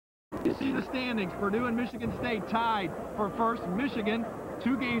You see the standings. Purdue and Michigan State tied for first. Michigan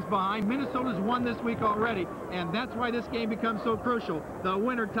 2 games behind. Minnesota's won this week already, and that's why this game becomes so crucial. The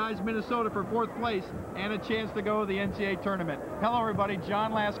winner ties Minnesota for 4th place and a chance to go to the NCAA tournament. Hello, everybody.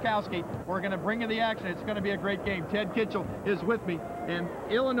 John Laskowski. We're going to bring you the action. It's going to be a great game. Ted Kitchell is with me, and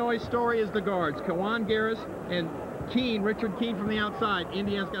Illinois' story is the guards. Kawan Garris and Keene, Richard Keene from the outside.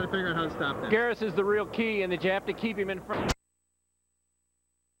 Indiana's got to figure out how to stop that. Garris is the real key, and that you have to keep him in front.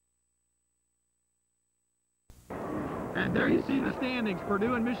 And there you see the standings.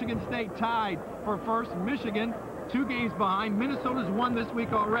 Purdue and Michigan State tied for first. Michigan 2 games behind. Minnesota's won this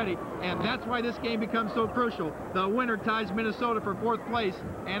week already, and that's why this game becomes so crucial. The winner ties Minnesota for 4th place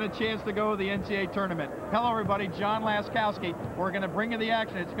and a chance to go to the NCAA tournament. Hello, everybody. John Laskowski. We're going to bring you the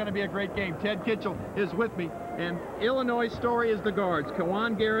action. It's going to be a great game. Ted Kitchell is with me, and Illinois' story is the guards.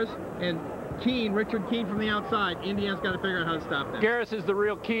 Kawan Garris and Keene, Richard Keene from the outside. Indiana's got to figure out how to stop that. Garris is the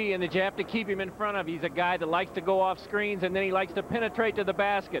real key, and that you have to keep him in front of. He's a guy that likes to go off screens, and then he likes to penetrate to the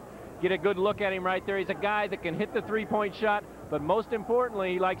basket. Get a good look at him right there. He's a guy that can hit the 3-point shot, but most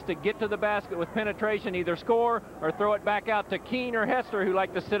importantly, he likes to get to the basket with penetration, either score or throw it back out to Keene or Hester, who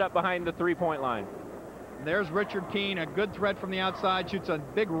like to sit up behind the 3-point line. There's Richard Keene, a good threat from the outside, shoots a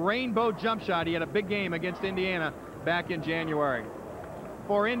big rainbow jump shot. He had a big game against Indiana back in January.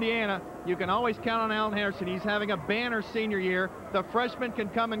 For Indiana, you can always count on Alan Henderson. He's having a banner senior year. The freshmen can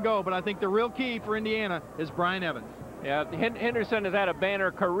come and go, but I think the real key for Indiana is Brian Evans. Yeah, Henderson has had a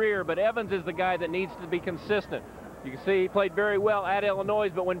banner career, but Evans is the guy that needs to be consistent. You can see he played very well at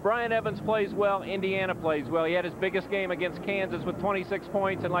Illinois, but when Brian Evans plays well, Indiana plays well. He had his biggest game against Kansas with 26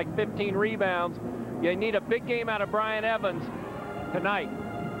 points and like 15 rebounds. You need a big game out of Brian Evans tonight.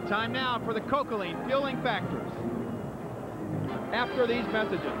 Time now for the Cocoline Fueling Factors. After these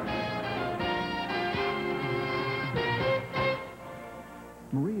messages.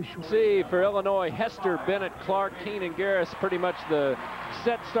 See, for Illinois, Hester, Bennett, Clark, Keene, and Garris, pretty much the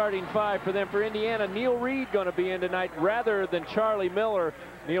set starting 5 for them. For Indiana, Neil Reed going to be in tonight rather than Charlie Miller.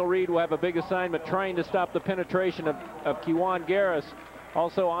 Neil Reed will have a big assignment trying to stop the penetration of Kawan Garris.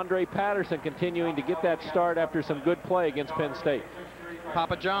 Also, Andre Patterson continuing to get that start after some good play against Penn State.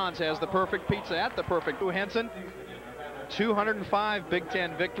 Papa John's has the perfect pizza at the perfect. Henson, 205 Big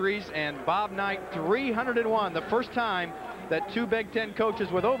Ten victories, and Bob Knight 301. The first time that 2 Big Ten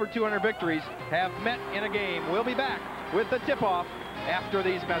coaches with over 200 victories have met in a game. We'll be back with the tip-off after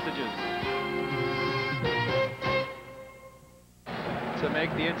these messages. To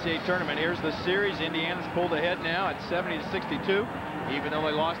make the NCAA tournament, here's the series. Indiana's pulled ahead now at 70-62. Even though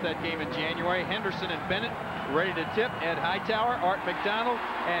they lost that game in January, Henderson and Bennett ready to tip. Ed Hightower, Art McDonald,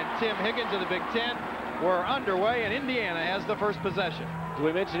 and Tim Higgins of the Big Ten were underway, and Indiana has the first possession. As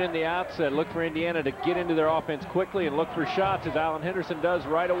we mentioned in the outset, look for Indiana to get into their offense quickly and look for shots, as Alan Henderson does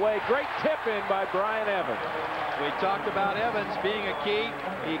right away. Great tip-in by Brian Evans. We talked about Evans being a key.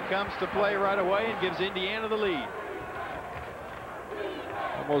 He comes to play right away and gives Indiana the lead.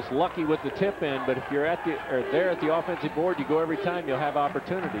 Almost lucky with the tip-in, but if you're there at the offensive board, you go every time, you'll have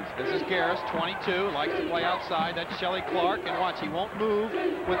opportunities. This is Garris, 22, likes to play outside. That's Shelley Clark, and watch, he won't move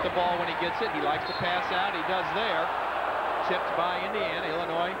with the ball when he gets it. He likes to pass out. He does there. Tipped by Indiana.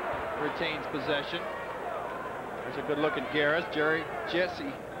 Illinois retains possession. There's a good look at Garris.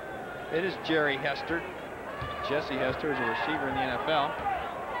 It is Jerry Hester. Jesse Hester is a receiver in the NFL.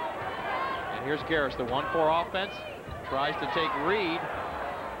 And here's Garris, the 1-4 offense. Tries to take Reed.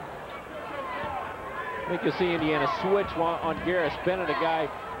 I think you'll see Indiana switch on Garris. Bennett, a guy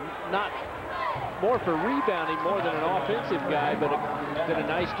not more for rebounding more than an offensive guy, but did a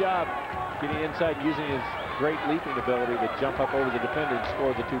nice job getting inside, using his great leaping ability to jump up over the defender and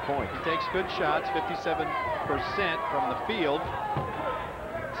score the 2 points. He takes good shots, 57% from the field.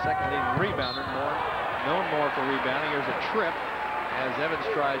 Second leading rebounder, known more for rebounding. Here's a trip as Evans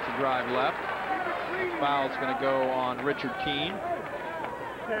tries to drive left. Foul's going to go on Richard Keene.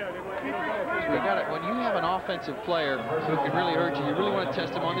 So when you have an offensive player who can really hurt you, you really want to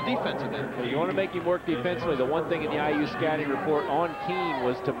test him on the defensive end. You want to make him work defensively. The one thing in the IU scouting report on Keene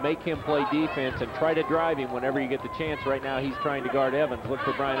was to make him play defense and try to drive him whenever you get the chance. Right now, he's trying to guard Evans. Look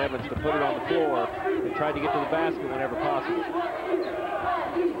for Brian Evans to put it on the floor and try to get to the basket whenever possible.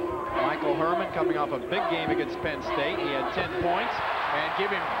 Michael Herman coming off a big game against Penn State. He had 10 points, and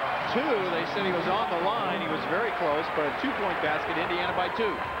give him 2. They said he was on the line. He was very close, but a 2-point basket, Indiana by 2.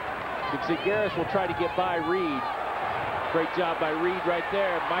 You can see Garris will try to get by Reed. Great job by Reed right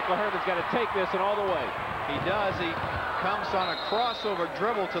there. Michael Herman's got to take this and all the way. He does. He comes on a crossover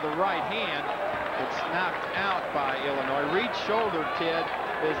dribble to the right hand. It's knocked out by Illinois. Reed shouldered Ted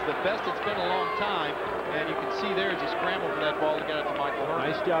is the best it's been in a long time. And you can see there as he scrambled for that ball to get it to Michael Herman.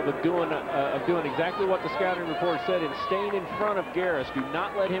 Nice job of doing exactly what the scouting report said and staying in front of Garris. Do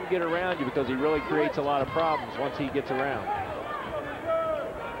not let him get around you because he really creates a lot of problems once he gets around.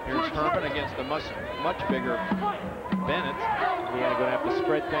 Here's Herman against the much bigger Bennett. Indiana going to have to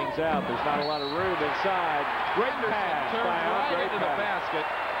spread things out. There's not a lot of room inside. Great pass by right into the basket.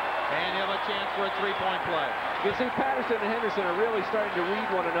 And he'll have a chance for a three-point play. You can see Patterson and Henderson are really starting to read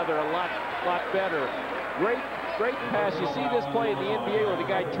one another a lot better. Great pass. You see this play in the NBA where the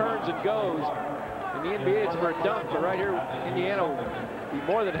guy turns and goes. In the NBA, it's for a dunk, but right here, Indiana will be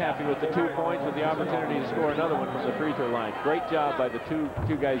more than happy with the 2 points with the opportunity to score another one from the free throw line. Great job by the two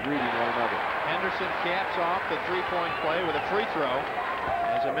guys reading one another. Henderson caps off the three-point play with a free throw.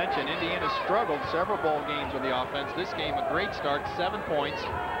 As I mentioned, Indiana struggled several ball games with the offense. This game, a great start, 7 points,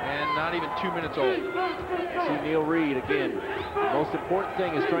 and not even 2 minutes old. See Neil Reed again. The most important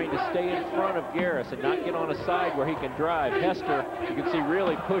thing is trying to stay in front of Garris and not get on a side where he can drive. Hester, you can see,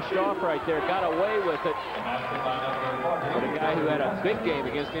 really pushed off right there, got away with it. But a guy who had a big game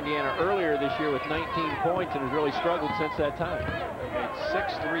against Indiana earlier this year with 19 points and has really struggled since that time. Made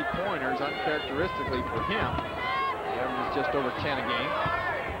 6 three-pointers, uncharacteristically for him. He averages just over 10 a game.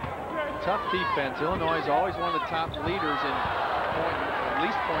 Tough defense. Illinois is always one of the top leaders in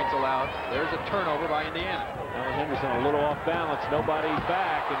least points allowed. There's a turnover by Indiana. Alan Henderson a little off balance. Nobody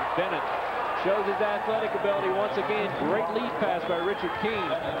back, and Bennett shows his athletic ability once again. Great lead pass by Richard Keene.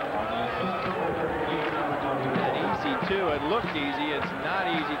 And easy too. It looked easy. It's not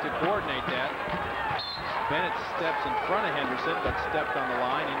easy to coordinate that. Bennett steps in front of Henderson, but stepped on the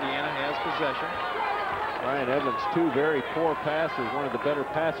line. Indiana has possession. Brian Evans, 2 very poor passes, one of the better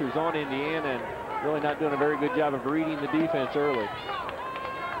passers on Indiana, and really not doing a very good job of reading the defense early.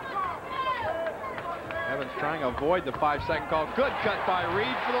 Evans trying to avoid the 5-second call. Good cut by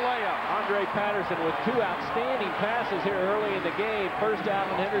Reed for the layup. Andre Patterson with 2 outstanding passes here early in the game. First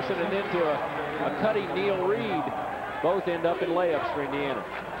Alan Henderson and then to a cutting Neil Reed. Both end up in layups for Indiana.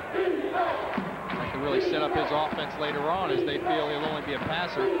 That can really set up his offense later on as they feel he'll only be a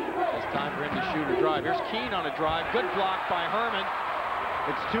passer. It's time for him to shoot or drive. Here's Keene on a drive. Good block by Herman.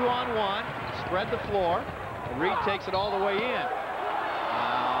 It's 2-on-1. Spread the floor. And Reed takes it all the way in.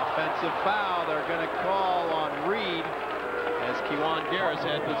 Offensive foul. They're going to call on Reed as Kiwan Garris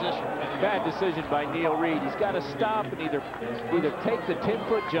had position. Bad decision by Neil Reed. He's got to stop and either take the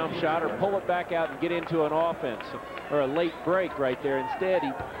 10-foot jump shot or pull it back out and get into an offense or a late break right there. Instead,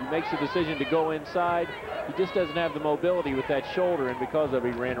 he makes the decision to go inside. He just doesn't have the mobility with that shoulder, and because of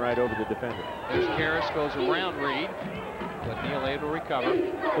it, he ran right over the defender. There's Garris, goes around Reed, but Neil able to recover.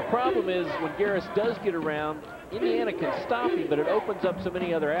 The problem is when Garris does get around, Indiana can stop him, but it opens up so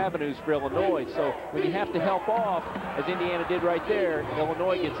many other avenues for Illinois. So when you have to help off, as Indiana did right there,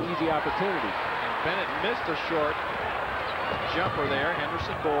 Illinois gets easy opportunities. And Bennett missed a short jumper there.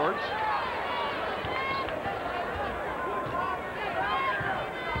 Henderson boards.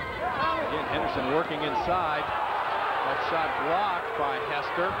 Again, Henderson working inside. That shot blocked by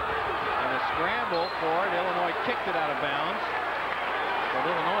Hester. And a scramble for it. Illinois kicked it out of bounds.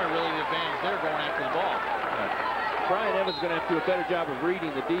 But Illinois really the advantage there going after the ball. Brian Evans is going to have to do a better job of reading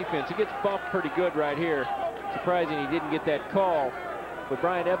the defense. He gets bumped pretty good right here. Surprising he didn't get that call. But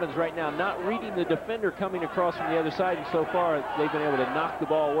Brian Evans right now not reading the defender coming across from the other side, and so far they've been able to knock the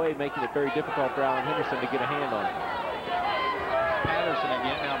ball away, making it very difficult for Alan Henderson to get a hand on it. Patterson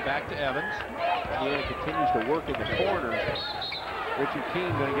again, now back to Evans. Indiana continues to work in the corners. Richard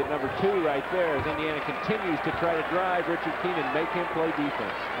Keene going to get number 2 right there as Indiana continues to try to drive Richard Keene and make him play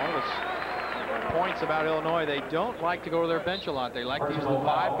defense. One of the points about Illinois, they don't like to go to their bench a lot. They like to use the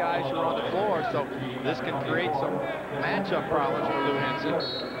 5 guys who are on the floor, so this can create some matchup problems for Lou Henson.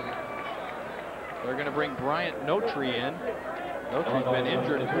 They're going to bring Bryant Notary in. Notary's been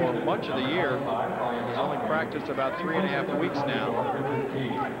injured for much of the year. He's only practiced about 3.5 weeks now.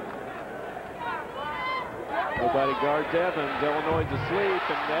 Nobody guards Evans. Illinois is asleep,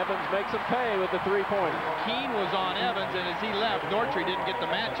 and Evans makes him pay with the 3-pointer. Keene was on Evans, and as he left, Nortree didn't get the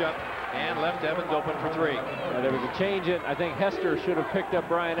matchup and left Evans open for 3. There was a change in. I think Hester should have picked up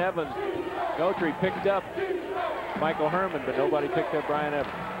Brian Evans. Nortree picked up Michael Herman, but nobody picked up Brian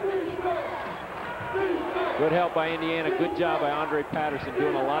Evans. Good help by Indiana. Good job by Andre Patterson,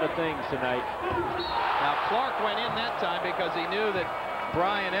 doing a lot of things tonight. Now Clark went in that time because he knew that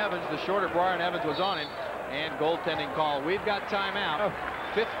Brian Evans, the shorter Brian Evans, was on him. And goaltending call. We've got timeout.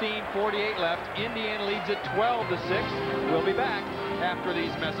 15:48 left. Indiana leads it 12-6. We'll be back after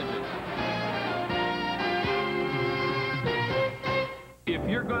these messages. If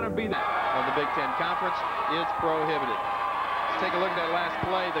you're going to be that of the Big Ten Conference, it's prohibited. take a look at that last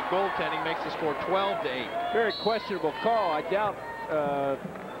play. The goaltending makes the score 12-8. Very questionable call. I doubt,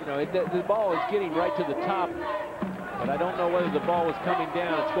 you know, the ball is getting right to the top, but I don't know whether the ball was coming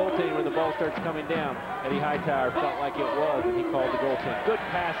down. It's goaltending when the ball starts coming down. Eddie Hightower felt like it was, and he called the goaltending. Good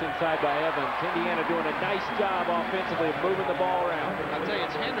pass inside by Evans. Indiana doing a nice job offensively of moving the ball around. I'll tell you,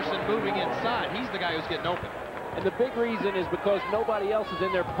 it's Henderson moving inside. He's the guy who's getting open. And the big reason is because nobody else is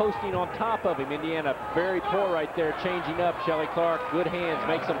in there posting on top of him. Indiana very poor right there, changing up. Shelley Clark, good hands,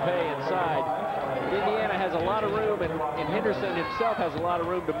 makes them pay inside. Indiana has a lot of room, and Henderson himself has a lot of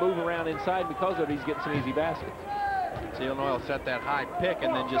room to move around inside. Because of it, he's getting some easy baskets. So Illinois will set that high pick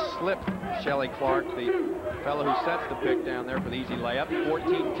and then just slip Shelley Clark, the fellow who sets the pick down there for the easy layup.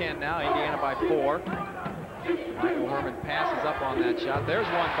 14-10 now, Indiana by 4. Michael Herman passes up on that shot. There's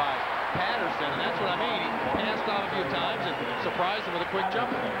one by Patterson, and that's what I mean. He passed off a few times and surprised him with a quick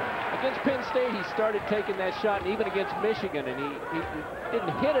jumper. Against Penn State, he started taking that shot, and even against Michigan, and he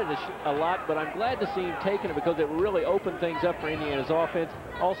didn't hit it a lot, but I'm glad to see him taking it because it really opened things up for Indiana's offense.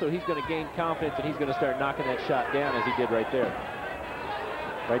 Also, he's going to gain confidence, and he's going to start knocking that shot down as he did right there.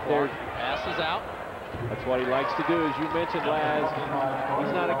 Right there. Passes out. That's what he likes to do, as you mentioned, Laz.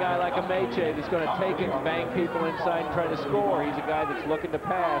 He's not a guy like a Meche that's going to take it and bang people inside and try to score. He's a guy that's looking to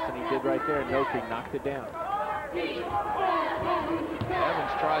pass, and he did right there, and Nokri knocked it down. Evans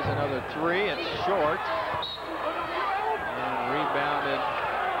tries another three. It's short. And rebounded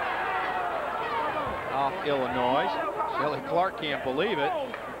off Illinois. Shelley Clark can't believe it.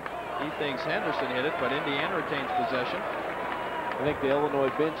 He thinks Henderson hit it, but Indiana retains possession. I think the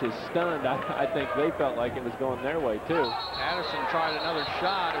Illinois bench is stunned. I think they felt like it was going their way, too. Patterson tried another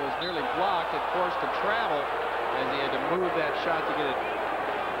shot. It was nearly blocked and forced to travel as he had to move that shot to get it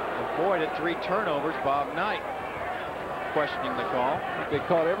avoided. 3 turnovers. Bob Knight questioning the call. I think they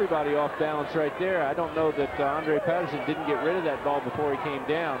caught everybody off balance right there. I don't know that Andre Patterson didn't get rid of that ball before he came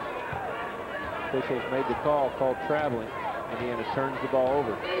down. Officials made the call, called traveling. Indiana turns the ball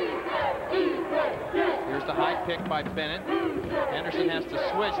over. Here's the high pick by Bennett. Henderson has to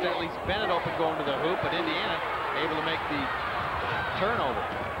switch. That leaves Bennett open going to the hoop, but Indiana able to make the turnover.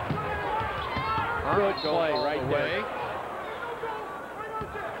 Good play right there.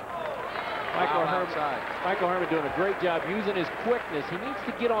 Michael Herman doing a great job using his quickness. He needs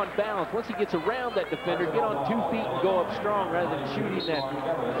to get on balance. Once he gets around that defender, get on 2 feet and go up strong rather than shooting that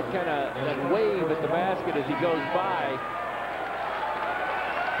kind of wave at the basket as he goes by.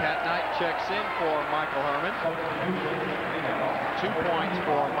 Pat Knight checks in for Michael Herman. 2 points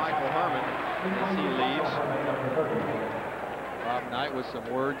for Michael Herman as he leaves. Bob Knight with some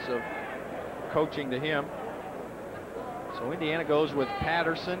words of coaching to him. So Indiana goes with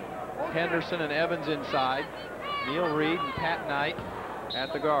Patterson, Henderson, and Evans inside. Neil Reed and Pat Knight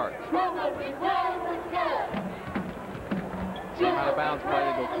at the guard. Same out of bounds play.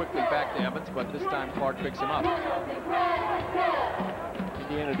 They go quickly back to Evans, but this time Clark picks him up.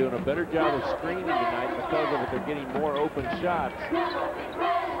 Indiana doing a better job of screening tonight. Because of it, they're getting more open shots.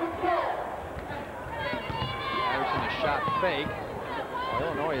 Patterson a shot fake.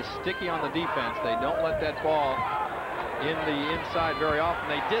 Well, Illinois is sticky on the defense. They don't let that ball in the inside very often.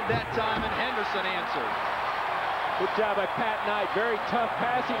 They did that time, and Henderson answered. Good job by Pat Knight. Very tough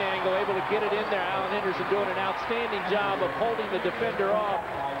passing angle, able to get it in there. Alan Henderson doing an outstanding job of holding the defender off,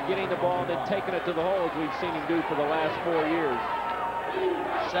 getting the ball, and then taking it to the hole, as we've seen him do for the last 4 years.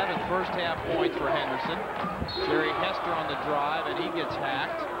 7 first-half points for Henderson. Jerry Hester on the drive, and he gets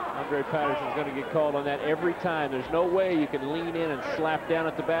hacked. Andre Patterson's going to get called on that every time. There's no way you can lean in and slap down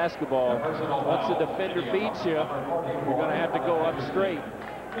at the basketball. Once the defender beats you, you're going to have to go up straight.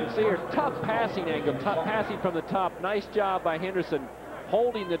 You see here, tough passing angle, tough passing from the top. Nice job by Henderson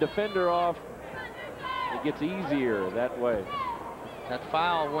holding the defender off. It gets easier that way. That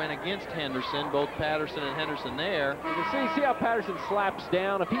foul went against Henderson, both Patterson and Henderson there. You can see how Patterson slaps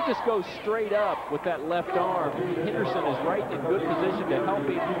down. If he just goes straight up with that left arm, Henderson is right in good position to help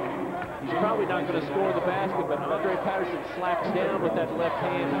him. He's probably not going to score the basket, but Andre Patterson slaps down with that left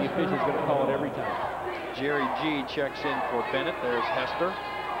hand, and the official's going to call it every time. Jerry G checks in for Bennett. There's Hester.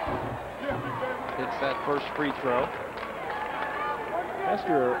 Hits that first free throw.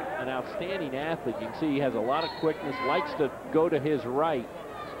 Hester, an outstanding athlete. You can see he has a lot of quickness, likes to go to his right.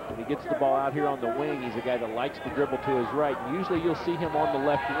 When he gets the ball out here on the wing, he's a guy that likes to dribble to his right. And usually you'll see him on the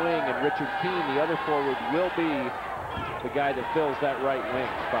left wing, and Richard Keene, the other forward, will be the guy that fills that right wing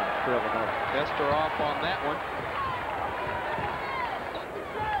spot for Illinois. Hester off on that one.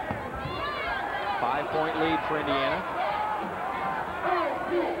 5-point lead for Indiana.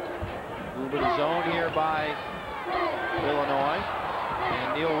 A little bit of zone here by Illinois.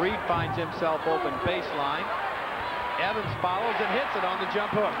 And Neil Reed finds himself open baseline. Evans follows and hits it on the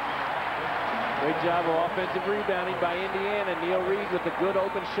jump hook. Great job of offensive rebounding by Indiana. Neil Reed with a good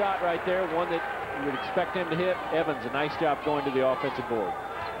open shot right there, one that you would expect him to hit. Evans, a nice job going to the offensive board.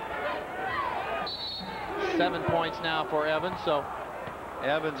 7 points now for Evans, so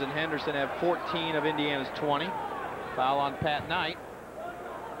Evans and Henderson have 14 of Indiana's 20. Foul on Pat Knight.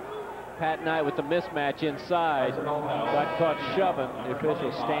 Pat Knight with the mismatch inside. Got caught shoving. The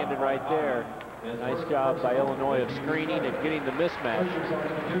official standing right there. Nice job by Illinois of screening and getting the mismatch.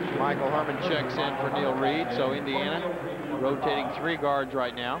 Michael Herman checks in for Neil Reed, so Indiana rotating 3 guards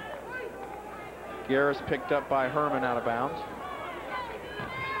right now. Garris picked up by Herman out of bounds.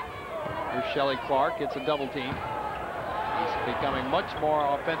 Here's Shelley Clark. It's a double team. He's becoming much more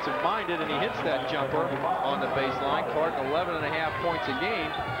offensive-minded, and he hits that jumper on the baseline. Clark, 11.5 points a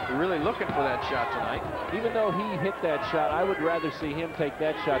game. We're really looking for that shot tonight. Even though he hit that shot, I would rather see him take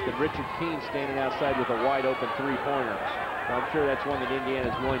that shot than Richard Keene standing outside with a wide-open three-pointer. So I'm sure that's one that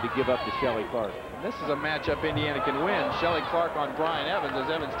Indiana is willing to give up to Shelley Clark. And this is a matchup Indiana can win. Shelley Clark on Brian Evans as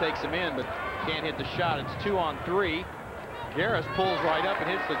Evans takes him in, but can't hit the shot. It's 2-on-3. Garris pulls right up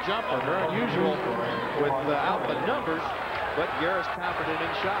and hits the jumper. Very unusual without the numbers, but Garris confident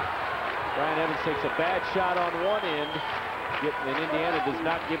in shot. Brian Evans takes a bad shot on one end, and Indiana does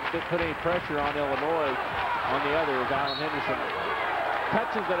not put any pressure on Illinois on the other as Alan Henderson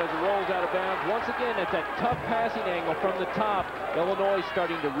touches it as it rolls out of bounds. Once again, it's that tough passing angle from the top. Illinois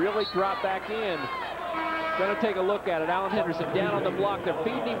starting to really drop back in. Going to take a look at it. Alan Henderson down on the block. They're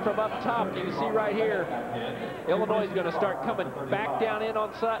feeding him from up top. You can see right here, Illinois is going to start coming back down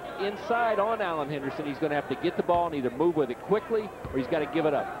inside on Alan Henderson. He's going to have to get the ball and either move with it quickly or he's got to give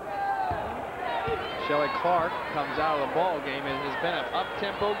it up. Shelley Clark comes out of the ball game. It has been an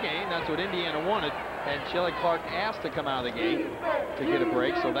up-tempo game. That's what Indiana wanted. And Shelley Clark asked to come out of the game to get a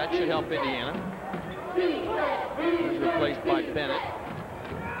break, so that should help Indiana. He's replaced by Bennett.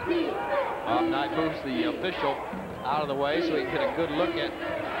 Knight moves the official out of the way so he can get a good look at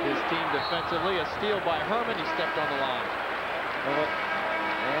his team defensively. A steal by Herman. He stepped on the line.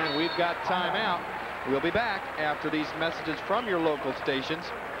 And we've got timeout. We'll be back after these messages from your local stations.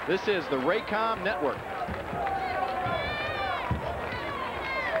 This is the Raycom Network.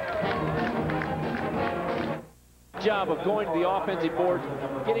 Job of going to the offensive board,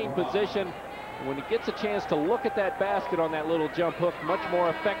 getting position. When he gets a chance to look at that basket on that little jump hook, much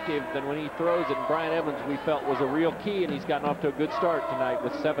more effective than when he throws it. And Brian Evans, we felt, was a real key, and he's gotten off to a good start tonight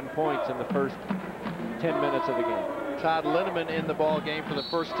with 7 points in the first 10 minutes of the game. Todd Linneman in the ball game for the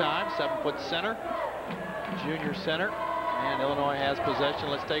first time, 7-foot center, junior center, and Illinois has possession.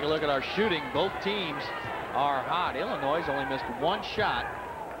 Let's take a look at our shooting. Both teams are hot. Illinois has only missed 1 shot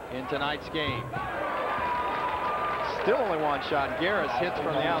in tonight's game. Still only 1 shot. Garris hits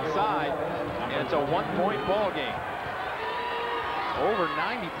from the outside, and it's a 1-point ball game. Over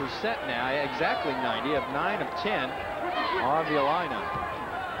 90% now, exactly 90 of 9 of 10 on the lineup.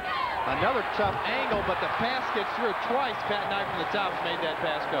 Another tough angle, but the pass gets through twice. Pat Knight from the top made that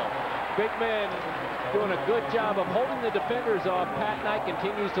pass go. Big man doing a good job of holding the defenders off. Pat Knight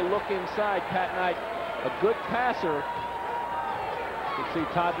continues to look inside. Pat Knight, a good passer. You can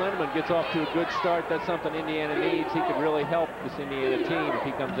see Todd Linneman gets off to a good start. That's something Indiana needs. He could really help this Indiana team if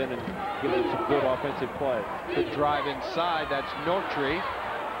he comes in and gives them some good offensive play. Good drive inside. That's Nortree.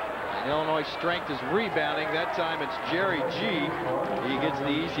 And Illinois' strength is rebounding. That time it's Jerry G. He gets the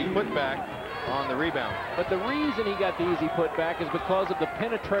easy putback on the rebound. But the reason he got the easy putback is because of the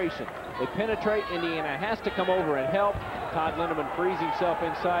penetration. They penetrate. Indiana has to come over and help. Todd Linneman frees himself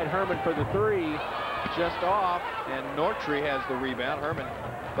inside. Herman for the 3. Just off, and Nortree has the rebound. Herman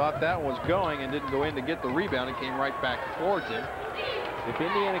thought that was going and didn't go in to get the rebound. It came right back towards him. If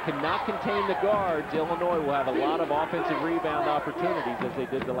Indiana cannot contain the guards, Illinois will have a lot of offensive rebound opportunities as they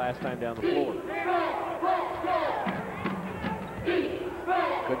did the last time down the floor.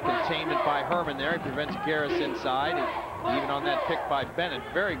 Good containment by Herman there. He prevents Garris inside. Even on that pick by Bennett,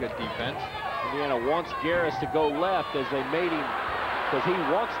 very good defense. Indiana wants Garris to go left as they made him, because he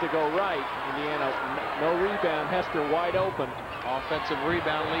wants to go right. Indiana, no rebound. Hester wide open. Offensive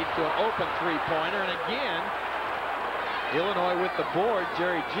rebound leads to an open three-pointer, and again, Illinois with the board,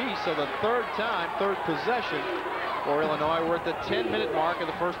 Jerry G. So the third possession for Illinois. We're at the 10-minute mark of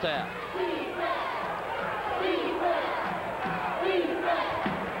the first half.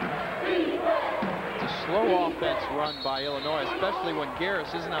 It's a slow offense run by Illinois, especially when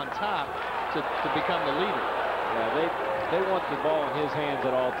Garris isn't on top to become the leader. Yeah, they want the ball in his hands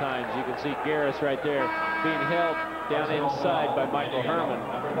at all times. You can see Garris right there being held down inside by Michael Herman.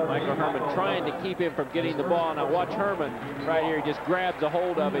 Michael Herman trying to keep him from getting the ball. Now watch Herman right here. He just grabs a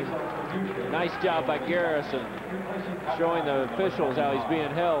hold of him. Nice job by Garrison, showing the officials how he's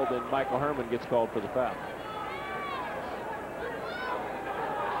being held, and Michael Herman gets called for the foul.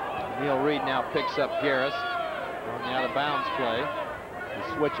 Neil Reed now picks up Garris on the out-of-bounds play.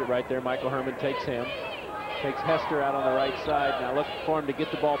 You switch it right there. Michael Herman takes him. Takes Hester out on the right side. Now looking for him to get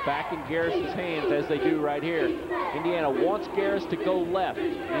the ball back in Garris's hands, as they do right here. Indiana wants Garris to go left.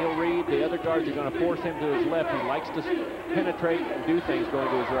 Neil Reed, the other guards are going to force him to his left. He likes to penetrate and do things going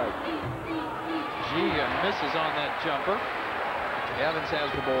to his right. Gia misses on that jumper. Evans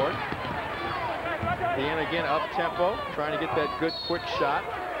has the board. Indiana again up-tempo, trying to get that good quick shot.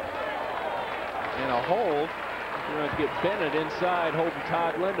 And a hold. You're going to get Bennett inside, holding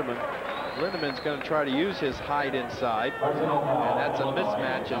Todd Lindemann. Lindemann's going to try to use his height inside, and that's a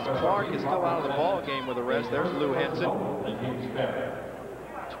mismatch as Clark is still out of the ball game with the rest. There's Lou Henson,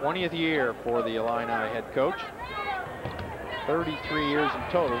 20th year for the Illini head coach, 33 years in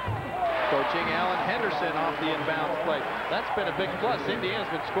total. Coaching Alan Henderson off the inbounds play. That's been a big plus. Indiana's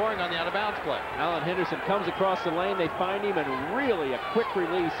been scoring on the out-of-bounds play. Alan Henderson comes across the lane. They find him, and really a quick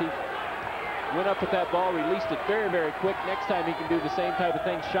release. He went up with that ball, released it very, very quick. Next time he can do the same type of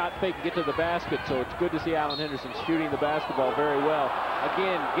thing, shot fake and get to the basket. So it's good to see Alan Henderson shooting the basketball very well.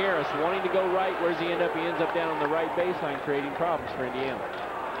 Again, Garris wanting to go right. Where's he end up? He ends up down on the right baseline, creating problems for Indiana.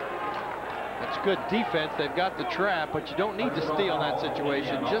 That's good defense. They've got the trap, but you don't need to steal in that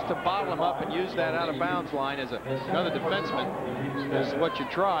situation. Just to bottle him up and use that out-of-bounds line as another defenseman is what you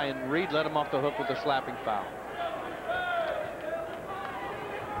try, and Reed let him off the hook with a slapping foul.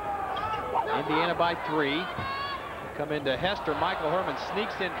 Indiana by 3. Come into Hester. Michael Herman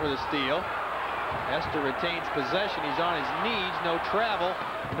sneaks in for the steal. Hester retains possession. He's on his knees. No travel.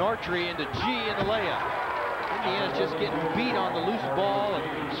 Nortree into G in the layup. Indiana's just getting beat on the loose ball and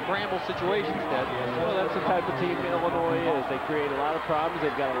scramble situations, Ted. Well, that's the type of team Illinois is. They create a lot of problems.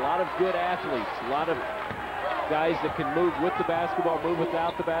 They've got a lot of good athletes. A lot of guys that can move with the basketball, move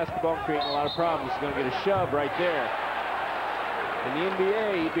without the basketball, creating a lot of problems. He's going to get a shove right there. In the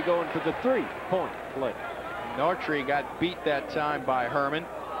NBA, he'd be going for the three-point play. Nortree got beat that time by Herman.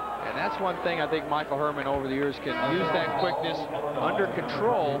 And that's one thing I think Michael Herman over the years can use that quickness under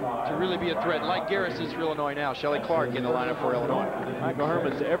control to really be a threat, like Garris is for Illinois now. Shelley Clark in the lineup for Illinois. Michael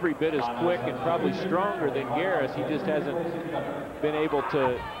Herman's every bit as quick and probably stronger than Garris. He just hasn't been able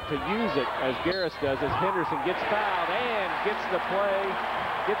to use it as Garris does, as Henderson gets fouled and gets the play,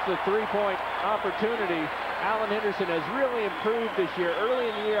 gets the three-point opportunity. Alan Henderson has really improved this year. Early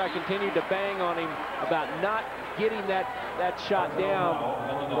in the year, I continued to bang on him about not getting that shot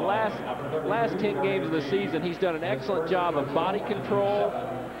down. The last 10 games of the season, he's done an excellent job of body control.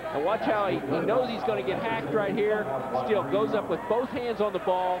 And watch how he knows he's going to get hacked right here. Still goes up with both hands on the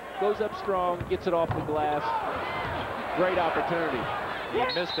ball, goes up strong, gets it off the glass. Great opportunity. He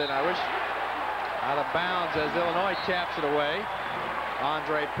missed it. I wish out of bounds as Illinois taps it away.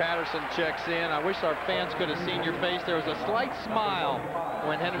 Andre Patterson checks in. I wish our fans could have seen your face. There was a slight smile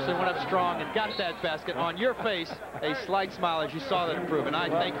when Henderson went up strong and got that basket. On your face, a slight smile as you saw that improvement. I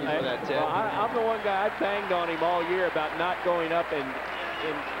thank you for that, Ted. Well, I'm the one guy. I banged on him all year about not going up, and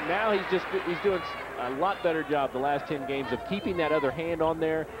now he's doing a lot better job the last 10 games of keeping that other hand on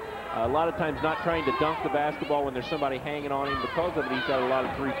there. A lot of times not trying to dunk the basketball when there's somebody hanging on him. Because of it, he's got a lot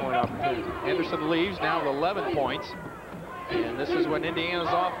of three-point opportunities. Henderson leaves now with 11 points. And this is when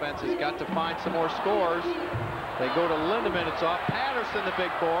Indiana's offense has got to find some more scores. They go to Lindemann. It's off Patterson, the big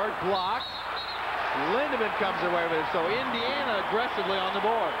board. Blocked. Lindemann comes away with it. So Indiana aggressively on the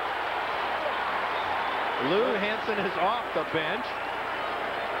board. Lou Henson is off the bench,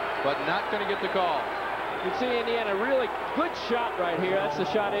 but not going to get the call. You see Indiana, really good shot right here. That's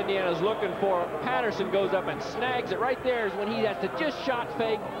the shot Indiana's looking for. Patterson goes up and snags it. Right there is when he has to just shot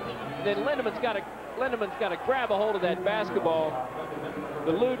fake. Then Lindemann's got to grab a hold of that basketball.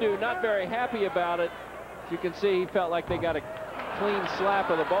 The Ludu not very happy about it. As you can see, he felt like they got a clean slap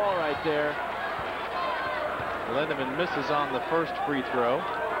of the ball right there. Lindemann misses on the first free throw.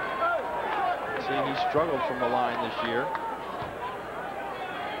 See, he struggled from the line this year.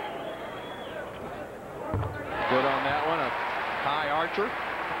 Good on that one, a high archer.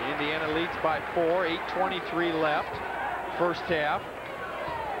 Indiana leads by 4, 8:23 left, first half.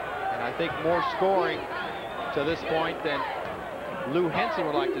 And I think more scoring to this point than Lou Henson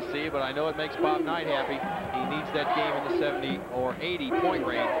would like to see, but I know it makes Bob Knight happy. He needs that game in the 70 or 80 point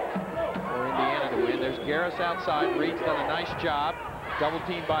range for Indiana to win. There's Garris outside. Reed's done a nice job. Double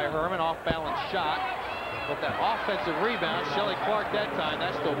teamed by Herman, off balance shot. but that offensive rebound, Shelley Clark that time,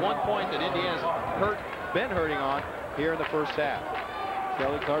 that's the one point that Indiana's been hurting on here in the first half.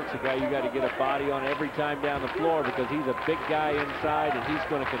 Shelley Clark's a guy you got to get a body on every time down the floor because he's a big guy inside and he's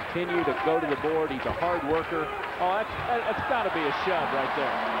going to continue to go to the board. He's a hard worker. Oh, that's got to be a shove right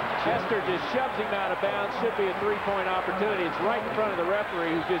there. Hester just shoves him out of bounds. Should be a three-point opportunity. It's right in front of the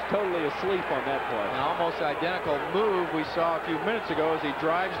referee who's just totally asleep on that play. An almost identical move we saw a few minutes ago as he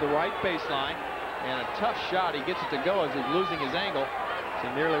drives the right baseline. And a tough shot. He gets it to go as he's losing his angle. So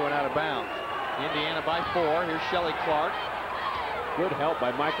he nearly went out of bounds. Indiana by 4. Here's Shelley Clark. Good help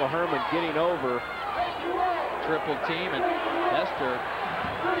by Michael Herman getting over. Triple team, and Hester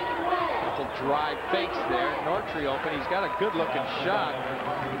little drive fakes there. Nortree open. He's got a good looking shot.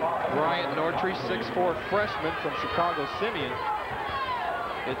 Bryant Nortree, 6'4" freshman from Chicago Simeon.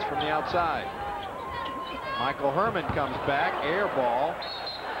 It's from the outside. Michael Herman comes back. Air ball.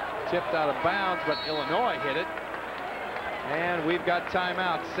 Tipped out of bounds, but Illinois hit it. And we've got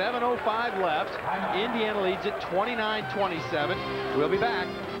timeout. 7:05 left. Indiana leads it 29-27. We'll be back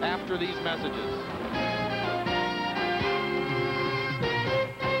after these messages.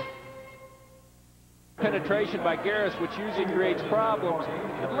 Penetration by Garris, which usually creates problems.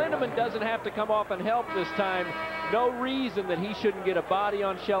 But Lindemann doesn't have to come off and help this time. No reason that he shouldn't get a body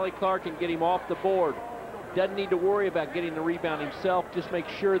on Shelley Clark and get him off the board. Doesn't need to worry about getting the rebound himself. Just make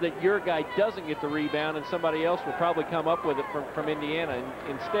sure that your guy doesn't get the rebound and somebody else will probably come up with it from Indiana.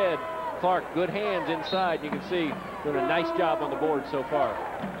 And instead, Clark, good hands inside. You can see doing a nice job on the board so far.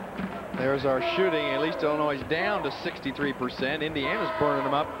 There's our shooting. At least Illinois is down to 63%. Indiana's burning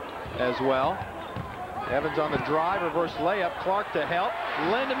them up as well. Evans on the drive, reverse layup. Clark to help.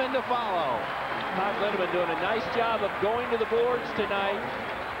 Lindemann to follow. Todd Lindemann doing a nice job of going to the boards tonight.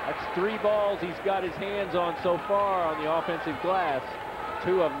 That's 3 balls he's got his hands on so far on the offensive glass.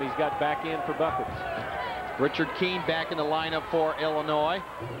 2 of them he's got back in for buckets. Richard Keene back in the lineup for Illinois.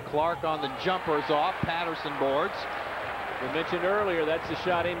 Clark on the jumpers off. Patterson boards. We mentioned earlier that's the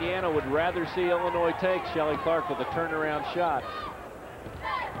shot Indiana would rather see Illinois take. Shelley Clark with a turnaround shot.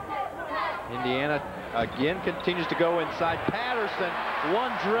 Indiana again continues to go inside. Patterson,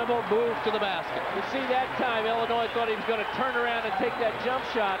 one dribble, move to the basket. You see that time Illinois thought he was going to turn around and take that jump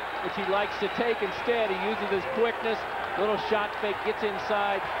shot, which he likes to take. Instead, he uses his quickness. Little shot fake, gets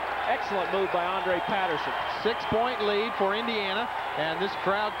inside. Excellent move by Andre Patterson. 6-point lead for Indiana, and this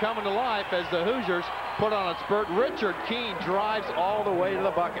crowd coming to life as the Hoosiers put on a spurt. Richard Keene drives all the way to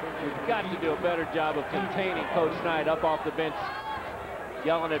the bucket. We've got to do a better job of containing Coach Knight up off the bench,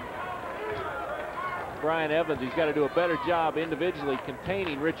 yelling at Brian Evans. He's got to do a better job individually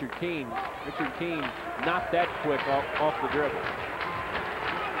containing Richard Keene. Richard Keene not that quick off the dribble.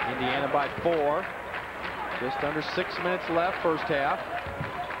 Indiana by 4. Just under 6 minutes left, first half.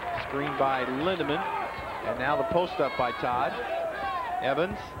 Screen by Lindemann. And now the post up by Todd.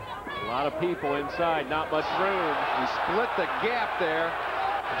 Evans. A lot of people inside, not much room. He split the gap there.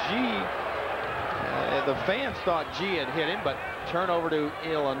 G. The fans thought G had hit him, but turnover to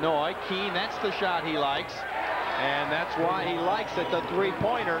Illinois. Keene, that's the shot he likes. And that's why he likes it. The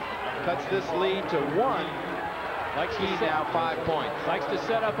three-pointer cuts this lead to 1. Likes Keene now 5 points. Likes to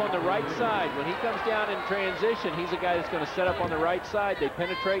set up on the right side. When he comes down in transition, he's a guy that's going to set up on the right side. They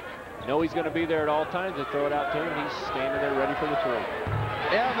penetrate. Know he's going to be there at all times. They throw it out to him. He's standing there ready for the 3.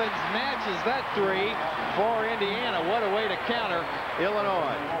 Evans matches that 3 for Indiana. What a way to counter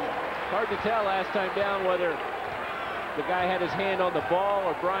Illinois. Hard to tell last time down whether the guy had his hand on the ball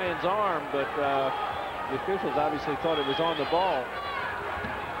or Brian's arm, but the officials obviously thought it was on the ball.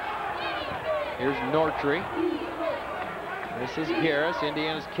 Here's Nortree. This is Garris.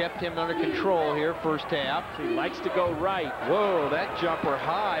 Indiana's kept him under control here first half. He likes to go right. Whoa, that jumper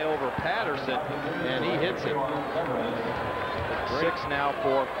high over Patterson, and he hits it. 6 now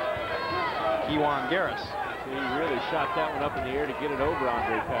for Kewan Garris. He really shot that one up in the air to get it over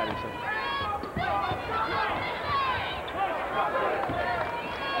Andre Patterson.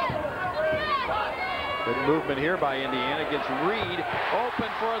 Good movement here by Indiana. Gets Reed open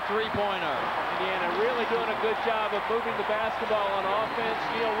for a three-pointer. Indiana really doing a good job of moving the basketball on offense.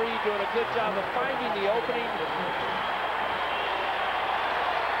 Neil Reed doing a good job of finding the opening.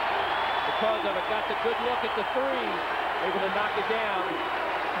 Because of it, got the good look at the 3. Able to knock it down.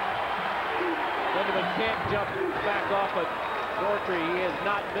 Lindemann can't jump back off of Nortree. He has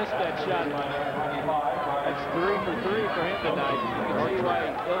not missed that shot. That's 3 for 3 for him tonight. You can see why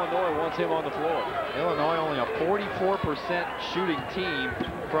Illinois wants him on the floor. Illinois only a 44% shooting team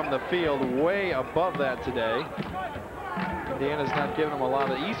from the field, way above that today. Indiana's not giving them a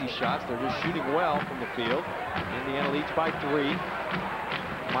lot of easy shots. They're just shooting well from the field. Indiana leads by 3.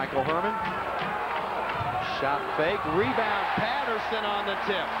 Michael Herman. Shot fake, rebound, Patterson on the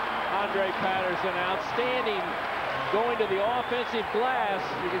tip. Andre Patterson, outstanding, going to the offensive glass.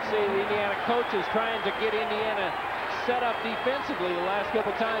 You can see the Indiana coaches trying to get Indiana set up defensively. The last couple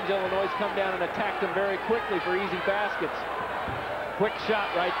times, Illinois has come down and attacked them very quickly for easy baskets. Quick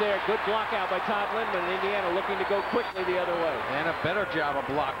shot right there. Good block out by Todd Lindman. Indiana looking to go quickly the other way. And a better job of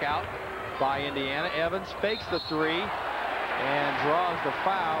block out by Indiana. Evans fakes the three and draws the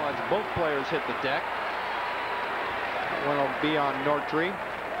foul as both players hit the deck. One will be on Nortree.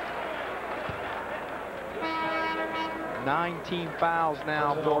 9 fouls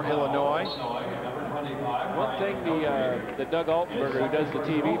now for Illinois. One thing the Doug Altenberger, who does the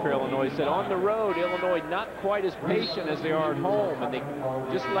TV for Illinois, said on the road, Illinois not quite as patient as they are at home. And they,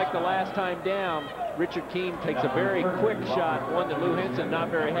 just like the last time down, Richard Keene takes a very quick shot, one that Lou Henson not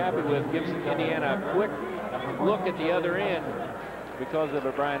very happy with, gives Indiana a quick look at the other end. Because of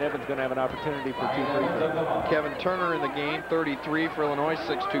it, Brian Evans going to have an opportunity for 2 free throws. Kevin Turner in the game, 33 for Illinois,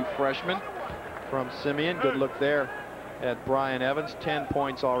 6'2" freshman from Simeon. Good look there at Brian Evans, 10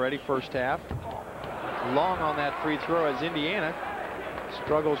 points already first half. Long on that free throw as Indiana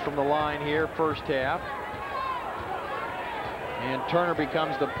struggles from the line here first half. And Turner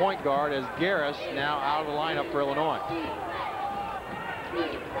becomes the point guard as Garris now out of the lineup for Illinois.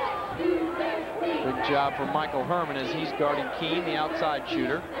 Good job from Michael Herman as he's guarding Keene, the outside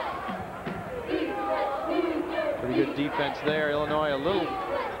shooter. Pretty good defense there. Illinois a little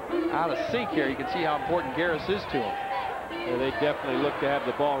out of sync here. You can see how important Garris is to him. Yeah, they definitely look to have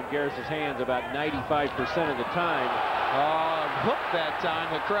the ball in Garris's hands about 95% of the time. Hooked that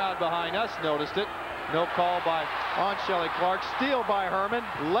time. The crowd behind us noticed it. No call on Shelley Clark. Steal by Herman.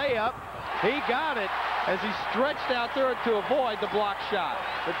 Layup. He got it as he stretched out there to avoid the block shot.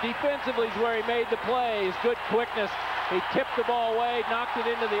 But defensively is where he made the plays. Good quickness. He tipped the ball away, knocked it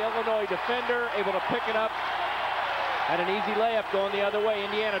into the Illinois defender, able to pick it up. And an easy layup going the other way.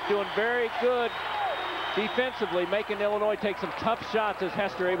 Indiana doing very good defensively, making Illinois take some tough shots as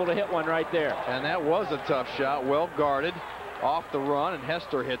Hester able to hit one right there. And that was a tough shot, well guarded, off the run, and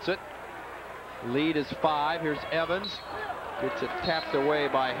Hester hits it. Lead is 5. Here's Evans. Gets it tapped away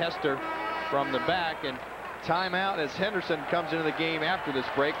by Hester from the back, and timeout as Henderson comes into the game after this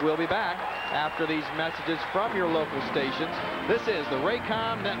break. We'll be back after these messages from your local stations. This is the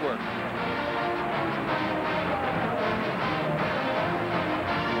Raycom Network.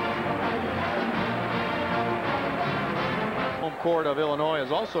 Home court of Illinois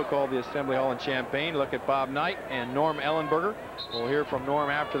is also called the Assembly Hall in Champaign. Look at Bob Knight and Norm Ellenberger. We'll hear from Norm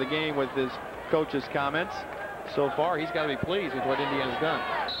after the game with his coach's comments. So far, he's got to be pleased with what Indiana's done.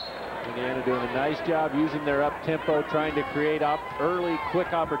 Indiana doing a nice job using their up-tempo, trying to create early,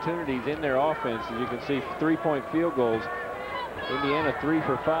 quick opportunities in their offense. As you can see, 3-point field goals. Indiana 3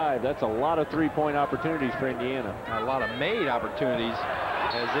 for 5. That's a lot of 3-point opportunities for Indiana. A lot of made opportunities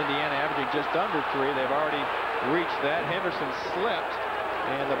as Indiana averaging just under 3. They've already reached that. Henderson slipped,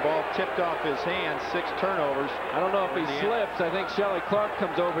 and the ball tipped off his hand. 6 turnovers. I don't know if he slips. I think Shelley Clark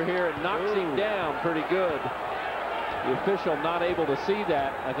comes over here and knocks him down pretty good. The official not able to see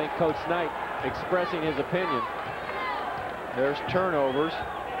that. I think Coach Knight expressing his opinion. There's turnovers.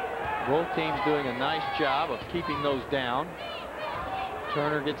 Both teams doing a nice job of keeping those down.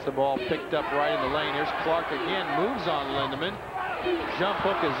 Turner gets the ball picked up right in the lane. Here's Clark again, moves on Lindemann. Jump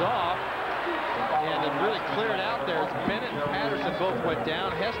hook is off. And it really cleared out there as Bennett and Patterson both went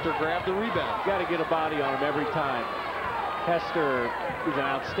down. Hester grabbed the rebound. Got to get a body on him every time. Hester is an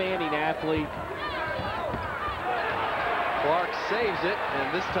outstanding athlete. Clark saves it, and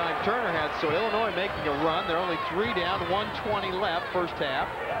this time Turner has. So Illinois making a run. They're only 3 down, 1:20 left, first half.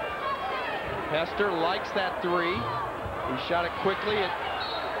 Hester likes that 3. He shot it quickly. It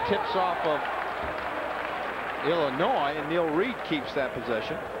tips off of Illinois, and Neil Reed keeps that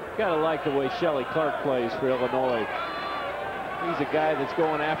possession. Gotta like the way Shelley Clark plays for Illinois. He's a guy that's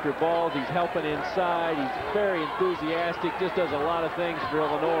going after balls. He's helping inside. He's very enthusiastic. Just does a lot of things for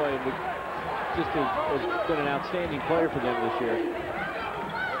Illinois. And just has been an outstanding player for them this year.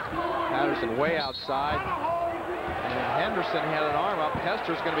 Patterson way outside. And Henderson had an arm up.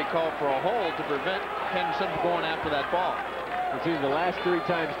 Hester's going to be called for a hold to prevent Henderson from going after that ball. You see, the last 3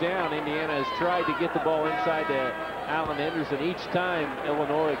 times down, Indiana has tried to get the ball inside to Alan Henderson. Each time,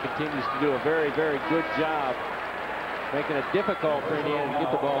 Illinois continues to do a very, very good job making it difficult for Indiana to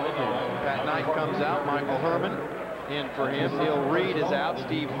get the ball in there. Pat Knight comes out. Michael Herman in for him. Neil Reed is out.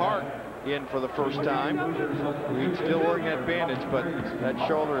 Steve Hart in for the first time. Reed still working that bandage, but that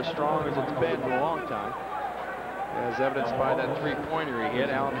shoulder is strong as it's been for a long time, as evidenced by that 3-pointer he hit.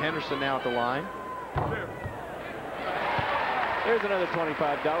 Alan Henderson now at the line. There's another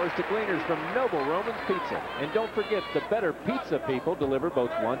 $25 to Gleaners from Noble Roman's Pizza. And don't forget, the better pizza people deliver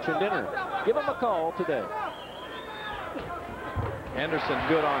both lunch and dinner. Give them a call today. Henderson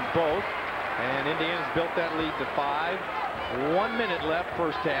good on both. And Indiana's built that lead to 5. 1 minute left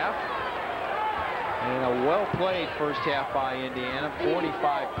first half. And a well-played first half by Indiana,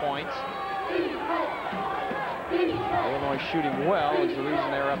 45 points. Illinois shooting well is the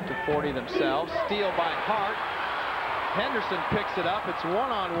reason they're up to 40 themselves. Steal by Hart. Henderson picks it up. It's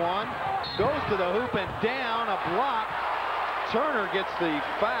one-on-one. Goes to the hoop and down. A block. Turner gets the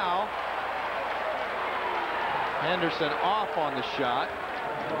foul. Henderson off on the shot.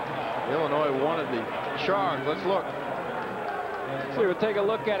 Illinois wanted the charge. Let's look. So we'll take a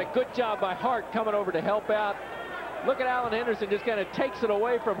look at it. Good job by Hart coming over to help out. Look at Alan Henderson, just kind of takes it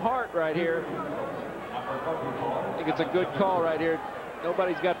away from Hart right here. I think it's a good call right here.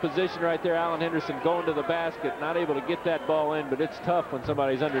 Nobody's got position right there. Alan Henderson going to the basket, not able to get that ball in, but it's tough when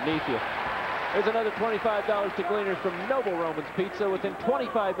somebody's underneath you. There's another $25 to Gleaners from Noble Roman's Pizza. Within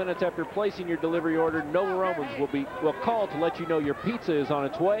 25 minutes after placing your delivery order, Noble Romans will call to let you know your pizza is on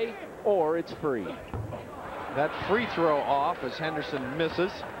its way or it's free. That free throw off as Henderson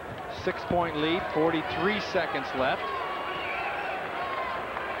misses. 6-point lead, 43 seconds left.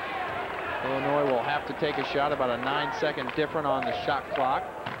 Illinois will have to take a shot, about a 9-second difference on the shot clock.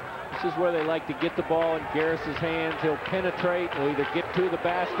 This is where they like to get the ball in Garris's hands. He'll penetrate, he'll either get to the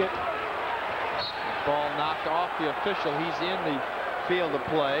basket. Ball knocked off the official. He's in the field of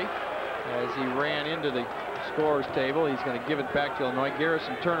play as he ran into the scorer's table. He's going to give it back to Illinois. Garris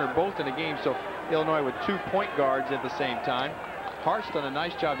and Turner both in the game, so Illinois with 2 point guards at the same time. Hart's done a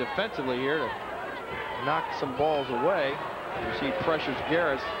nice job defensively here to knock some balls away. You see pressures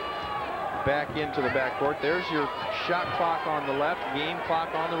Garris back into the backcourt. There's your shot clock on the left, game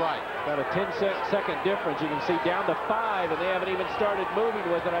clock on the right. About a 10-second difference. You can see down to 5, and they haven't even started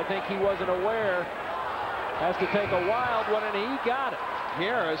moving with it. I think he wasn't aware. Has to take a wild one, and he got it.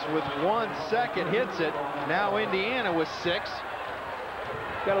 Garris with 1 second hits it. Now Indiana with 6.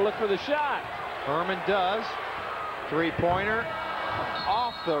 Got to look for the shot. Herman does. Three-pointer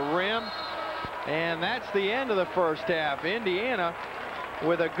off the rim. And that's the end of the first half. Indiana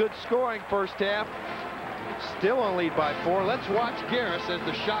with a good scoring first half. Still in lead by 4. Let's watch Garris as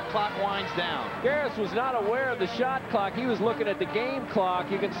the shot clock winds down. Garris was not aware of the shot clock. He was looking at the game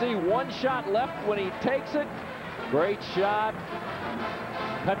clock. You can see 1 shot left when he takes it. Great shot.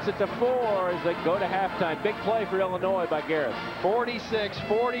 Cuts it to 4 as they go to halftime. Big play for Illinois by Garris.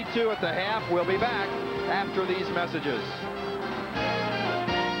 46-42 at the half. We'll be back after these messages.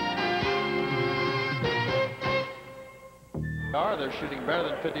 They're shooting better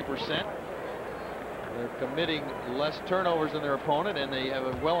than 50%. They're committing less turnovers than their opponent, and they have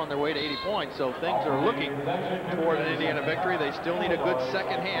well on their way to 80 points. So things are looking toward an Indiana victory. They still need a good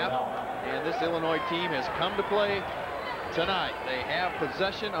second half, and this Illinois team has come to play tonight. They have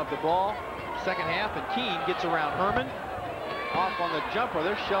possession of the ball second half, and Keene gets around Herman. Off on the jumper.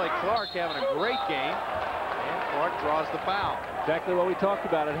 There's Shelley Clark having a great game, and Clark draws the foul. Exactly what we talked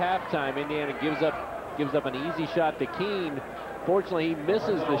about at halftime. Indiana gives up an easy shot to Keene. Fortunately, he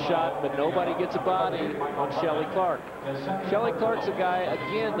misses the shot, but nobody gets a body on Shelley Clark. Shelley Clark's a guy,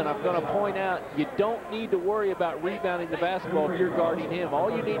 again, that I'm going to point out, you don't need to worry about rebounding the basketball if you're guarding him. All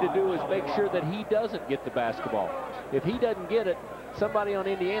you need to do is make sure that he doesn't get the basketball. If he doesn't get it, somebody on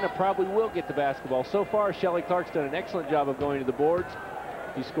Indiana probably will get the basketball. So far, Shelley Clark's done an excellent job of going to the boards.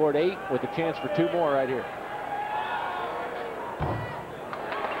 He scored 8 with a chance for 2 more right here.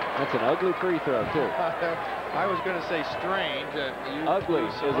 That's an ugly free throw, too. I was going to say strange. Ugly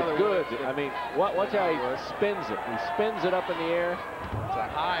is it good? I mean, watch how he spins it. He spins it up in the air. It's a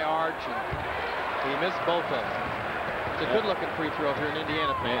high arch, and he missed both of them. It's a good-looking free throw if you're an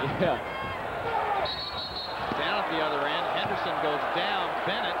Indiana fan. Yeah. Down at the other end, Henderson goes down.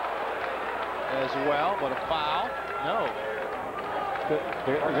 Bennett as well, but a foul. No.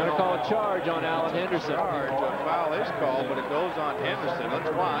 They're going to call a charge on Alan Henderson. A foul is called, but it goes on Henderson. Let's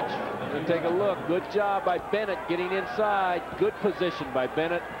watch. And take a look. Good job by Bennett getting inside. Good position by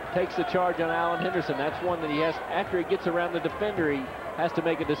Bennett. Takes the charge on Alan Henderson. That's one that he has, after he gets around the defender, he has to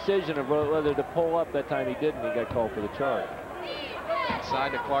make a decision of whether to pull up. That time he didn't. He got called for the charge.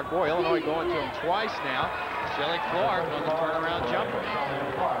 Inside to Clark. Boy, Illinois going to him twice now. Shelley Clark on the turnaround jumper.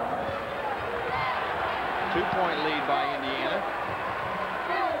 2-point lead by Indiana.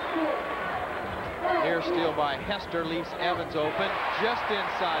 Air steal by Hester leaves Evans open just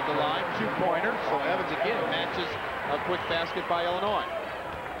inside the line. 2-pointer. So Evans again matches a quick basket by Illinois.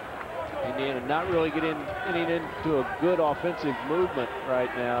 Indiana not really getting into a good offensive movement right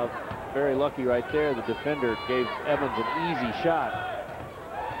now. Very lucky right there. The defender gave Evans an easy shot.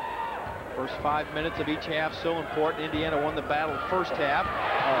 First 5 minutes of each half so important. Indiana won the battle first half.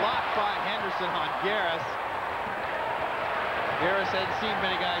 Blocked by Henderson on Garris. Garris hadn't seen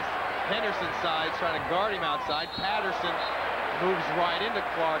many guys Henderson's size trying to guard him outside. Patterson moves right into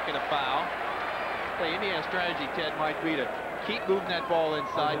Clark in a foul. Indiana's strategy, Ted, might be to keep moving that ball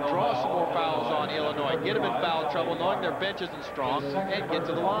inside, draw some more fouls on Illinois, get them in foul trouble, knowing their bench isn't strong, and get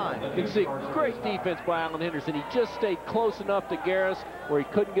to the line. You can see great defense by Alan Henderson. He just stayed close enough to Garris where he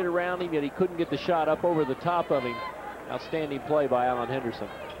couldn't get around him, yet he couldn't get the shot up over the top of him. Outstanding play by Alan Henderson.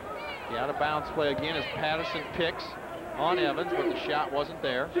 The out-of-bounds play again as Patterson picks on Evans, but the shot wasn't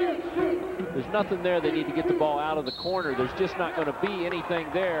there. There's nothing there. They need to get the ball out of the corner. There's just not going to be anything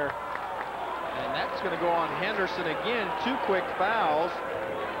there. And that's going to go on Henderson again. 2 quick fouls,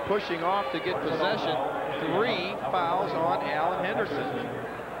 pushing off to get possession. 3 fouls on Alan Henderson.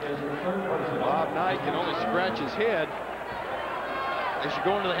 Bob Knight can only scratch his head. As you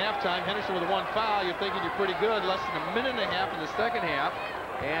go into the halftime, Henderson with 1 foul, you're thinking you're pretty good. Less than a minute and a half in the second half,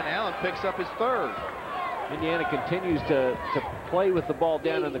 and Allen picks up his 3rd. Indiana continues to play with the ball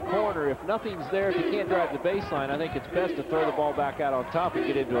down in the corner. If nothing's there, if you can't drive the baseline, I think it's best to throw the ball back out on top and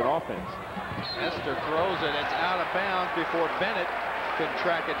get into an offense. Hester throws it. It's out of bounds before Bennett can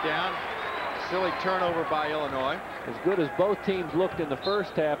track it down. Silly turnover by Illinois. As good as both teams looked in the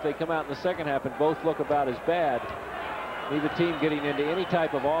first half, they come out in the second half and both look about as bad. Neither team getting into any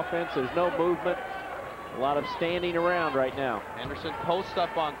type of offense. There's no movement. A lot of standing around right now. Henderson posts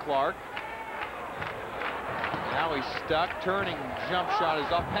up on Clark. Now he's stuck. Turning jump shot is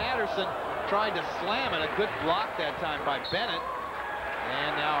off. Patterson tried to slam it. A good block that time by Bennett.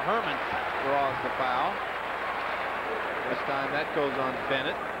 And now Herman draws the foul. This time that goes on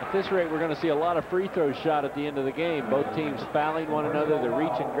Bennett. At this rate, we're going to see a lot of free throws shot at the end of the game. Both teams fouling one another. They're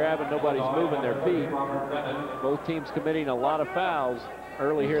reaching, grabbing. Nobody's moving their feet. Both teams committing a lot of fouls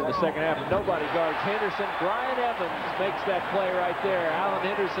early here in the second half. Nobody guards Henderson. Brian Evans makes that play right there. Alan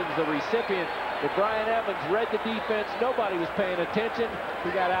Henderson's the recipient. But Brian Evans read the defense. Nobody was paying attention.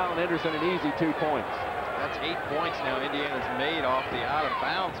 He got Alan Henderson an easy 2 points. That's 8 points now Indiana's made off the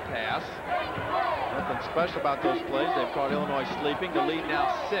out-of-bounds pass. Nothing special about those plays. They've caught Illinois sleeping. The lead now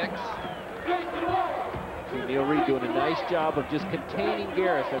 6. Neil Reed doing a nice job of just containing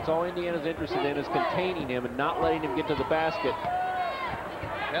Garris. That's all Indiana's interested in, is containing him and not letting him get to the basket.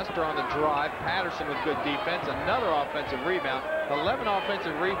 Hester on the drive. Patterson with good defense. Another offensive rebound. 11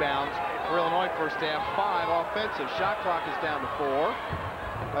 offensive rebounds for Illinois first half. 5 offensive. Shot clock is down to 4.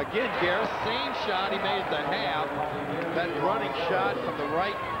 Again, Garris, same shot he made at the half. That running shot from the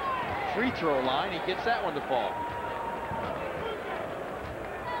right free throw line. He gets that one to fall.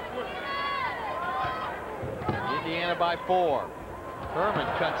 Indiana by 4. Herman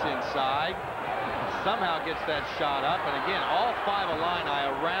cuts inside. Somehow gets that shot up. And again, all 5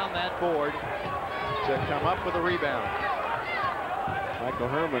 Illini around that board to come up with a rebound. Michael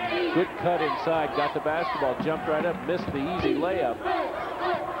Herman, good cut inside, got the basketball, jumped right up, missed the easy layup.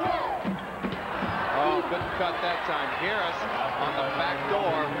 Oh, good cut that time. Garris on the back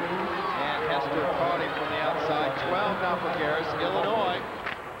door, and Hester caught him from the outside. 12 now for Garris. Illinois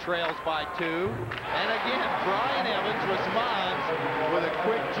trails by 2. And again, Brian Evans responds with a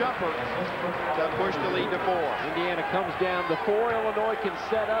quick jumper to push the lead to 4. Indiana comes down to 4. Illinois can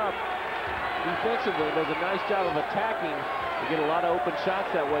set up defensively. Does a nice job of attacking. They get a lot of open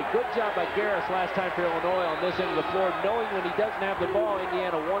shots that way. Good job by Garris last time for Illinois on this end of the floor, knowing when he doesn't have the ball,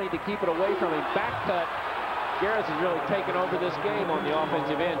 Indiana wanting to keep it away from him. Back cut. Garris has really taken over this game on the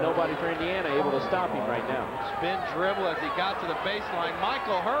offensive end. Nobody for Indiana able to stop him right now. Spin dribble as he got to the baseline.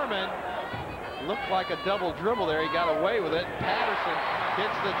 Michael Herman looked like a double dribble there. He got away with it. Patterson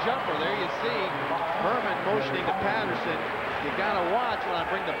hits the jumper. There you see Herman motioning to Patterson. You got to watch when I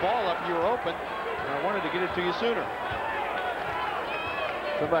bring the ball up. You were open, and I wanted to get it to you sooner.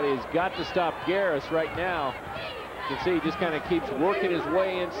 Somebody has got to stop Garris right now. You can see he just kind of keeps working his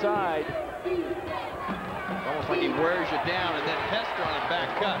way inside. Almost like he wears you down, and then Hester on a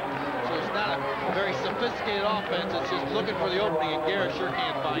back cut. So it's not a very sophisticated offense. It's just looking for the opening, and Garris sure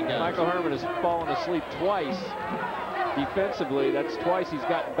can't find guys. Michael Herman has fallen asleep twice. Defensively, that's twice he's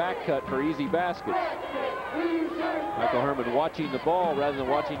gotten back cut for easy baskets. Michael Herman watching the ball rather than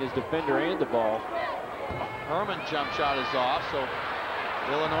watching his defender and the ball. Herman jump shot is off, so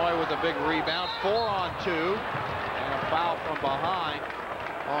Illinois with a big rebound. 4 on 2, and a foul from behind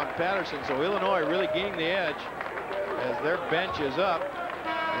on Patterson. So Illinois really gaining the edge as their bench is up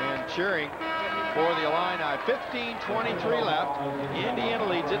and cheering for the Illini. 15:23 left. Indiana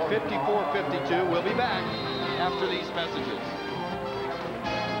leads it 54-52. We'll be back after these messages.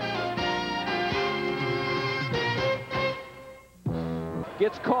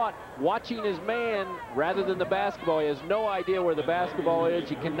 Gets caught watching his man rather than the basketball. He has no idea where the basketball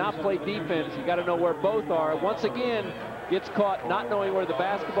is. You cannot play defense. You got to know where both are. Once again, gets caught not knowing where the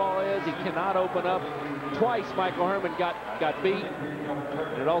basketball is. He cannot open up. Twice Michael Herman got beat,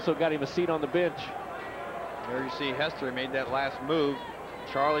 and it also got him a seat on the bench. There you see Hester made that last move.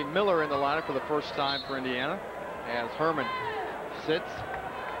 Charlie Miller in the lineup for the first time for Indiana as Herman sits,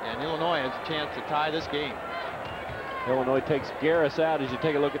 and Illinois has a chance to tie this game. Illinois takes Garris out. As you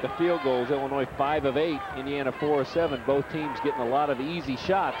take a look at the field goals, Illinois 5 of 8, Indiana 4 of 7. Both teams getting a lot of easy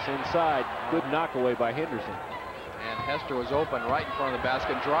shots inside. Good knockaway by Henderson. And Hester was open right in front of the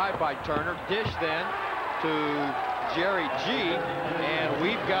basket. Drive by Turner. Dish then to Jerry G. And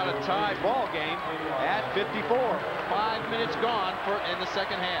we've got a tie ball game at 54. 5 minutes gone in the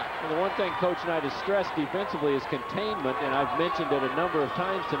second half. Well, the one thing Coach Knight has stressed defensively is containment, and I've mentioned it a number of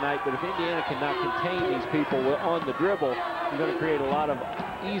times tonight, but if Indiana cannot contain these people on the dribble, you're going to create a lot of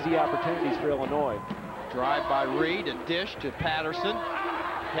easy opportunities for Illinois. Drive by Reed and dish to Patterson.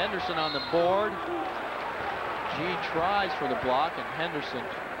 Henderson on the board. G tries for the block, and Henderson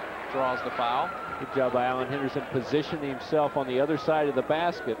draws the foul. Good job by Alan Henderson positioning himself on the other side of the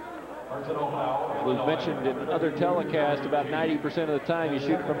basket. We've mentioned in other telecasts about 90% of the time you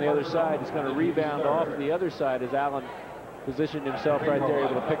shoot from the other side. It's going to rebound off the other side as Allen positioned himself right there,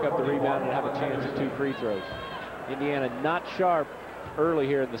 able to pick up the rebound and have a chance at 2 free throws. Indiana not sharp early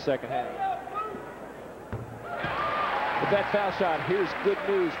here in the second half. With that foul shot, here's good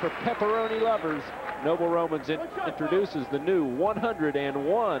news for pepperoni lovers. Noble Romans introduces the new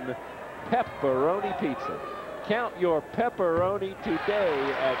 101 pepperoni pizza. Count your pepperoni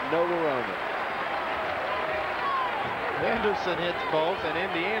today at Noble Roman. Henderson hits both, and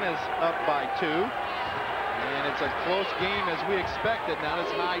Indiana's up by 2. And it's a close game as we expected. Now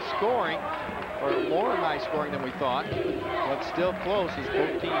it's high scoring, or more high scoring than we thought, but still close as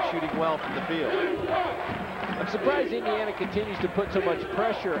both teams shooting well from the field. I'm surprised Indiana continues to put so much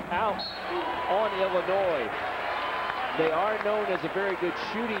pressure out on Illinois. They are known as a very good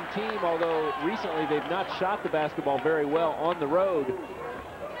shooting team, although recently they've not shot the basketball very well on the road.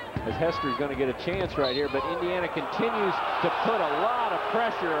 As Hester's going to get a chance right here, but Indiana continues to put a lot of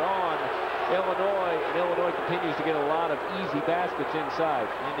pressure on Illinois, and Illinois continues to get a lot of easy baskets inside.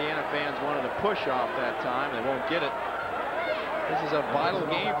 Indiana fans wanted to push off that time. They won't get it. This is a vital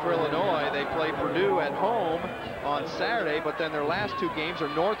game for Illinois. They play Purdue at home on Saturday, but then their last 2 games are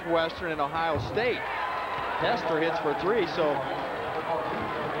Northwestern and Ohio State. Hester hits for 3, so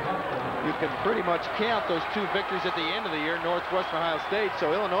you can pretty much count those 2 victories at the end of the year, Northwestern, Ohio State.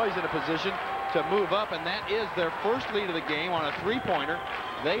 So Illinois is in a position to move up, and that is their first lead of the game on a 3-pointer.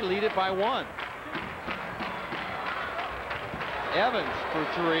 They lead it by 1. Evans for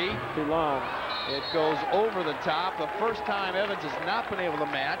 3. Too long. It goes over the top. The first time Evans has not been able to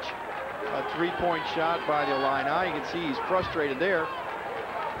match a 3-point shot by the Illini. You can see he's frustrated there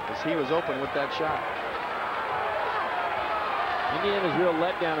as he was open with that shot. Indiana's real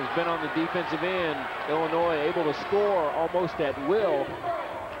letdown has been on the defensive end. Illinois able to score almost at will.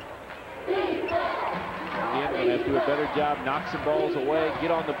 Indiana going to have to do a better job, knock some balls away,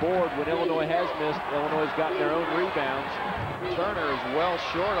 get on the board when Illinois has missed. Illinois has gotten their own rebounds. Turner is well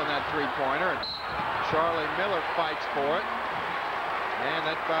short on that 3-pointer, and Charlie Miller fights for it. And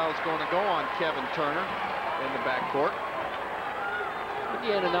that foul is going to go on Kevin Turner in the backcourt.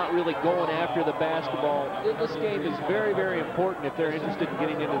 Indiana not really going after the basketball. This game is very, very important if they're interested in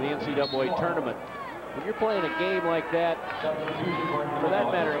getting into the NCAA tournament. When you're playing a game like that, for that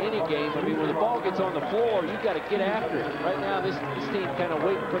matter, any game, I mean, when the ball gets on the floor, you've got to get after it. Right now, this team kind of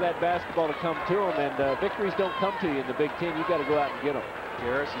waiting for that basketball to come to them, and victories don't come to you in the Big Ten. You've got to go out and get them.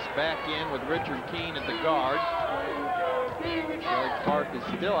 Garris is back in with Richard Keene at the guard. Shelly Clark is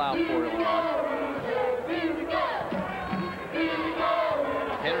still out for Illinois.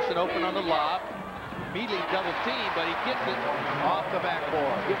 Henderson open on the lob. Immediately double team, but he gets it off the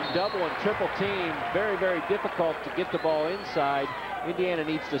backboard. Getting double and triple team, very, very difficult to get the ball inside. Indiana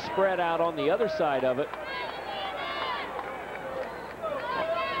needs to spread out on the other side of it.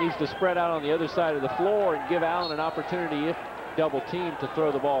 Needs to spread out on the other side of the floor and give Allen an opportunity, if double team, to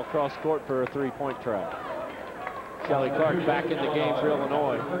throw the ball across court for a 3-point try. Shelly Clark back in the game for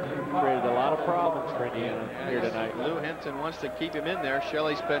Illinois. Created a lot of problems for Indiana here tonight. Lou Henson wants to keep him in there.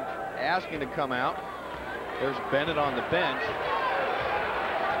 Shelly's been asking to come out. There's Bennett on the bench.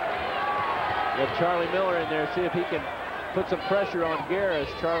 You have Charlie Miller in there. See if he can put some pressure on Garris.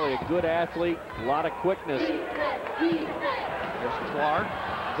 Charlie, a good athlete, a lot of quickness. There's Clark,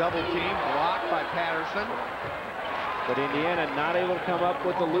 double team, blocked by Patterson. But Indiana not able to come up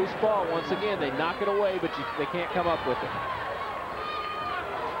with the loose ball. Once again, they knock it away, but they can't come up with it.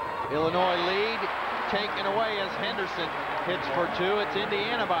 Illinois lead taken away as Henderson hits for 2. It's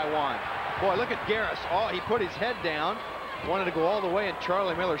Indiana by 1. Boy, look at Garris. Oh, he put his head down. Wanted to go all the way, and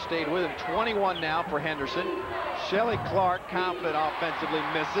Charlie Miller stayed with him. 21 now for Henderson. Shelley Clark, confident offensively,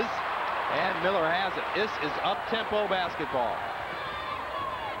 misses. And Miller has it. This is up-tempo basketball.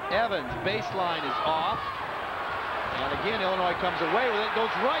 Evans, baseline is off. And again, Illinois comes away with it.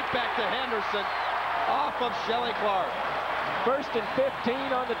 Goes right back to Henderson. Off of Shelley Clark. 1st and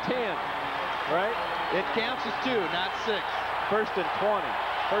 15 on the 10, right? It counts as 2, not 6. 1st and 20.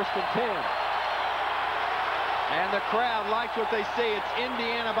 1st and 10. And the crowd likes what they say. It's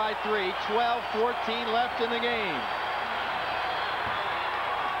Indiana by 3. 12-14 left in the game.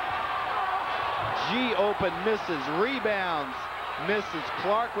 G open, misses, rebounds, misses.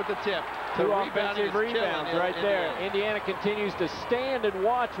 Clark with the tip. 2 offensive rebounds right there. Indiana continues to stand and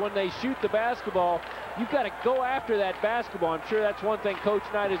watch when they shoot the basketball. You've got to go after that basketball. I'm sure that's one thing Coach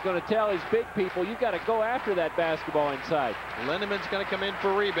Knight is going to tell his big people. You've got to go after that basketball inside. Lindeman's going to come in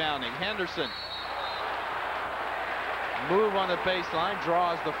for rebounding. Henderson. Move on the baseline,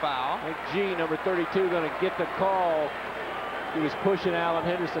 draws the foul. I think G, number 32, going to get the call. He was pushing Alan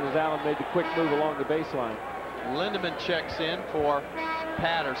Henderson as Alan made the quick move along the baseline. Lindeman checks in for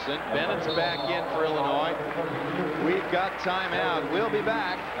Patterson. Bennett's back in for Illinois. We've got timeout. We'll be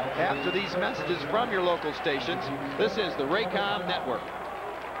back after these messages from your local stations. This is the Raycom Network.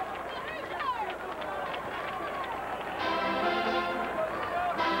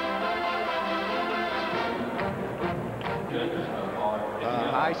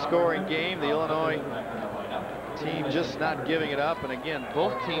 A high-scoring game. The Illinois team just not giving it up. And again,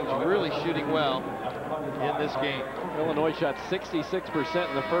 both teams really shooting well in this game. Illinois shot 66%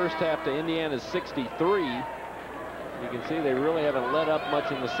 in the first half to Indiana's 63. You can see they really haven't let up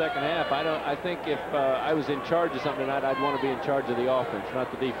much in the second half. I think if I was in charge of something tonight, I'd want to be in charge of the offense,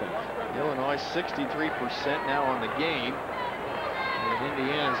 not the defense. Illinois 63% now on the game. And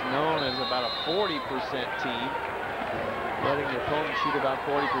Indiana is known as about a 40% team, letting the opponent shoot about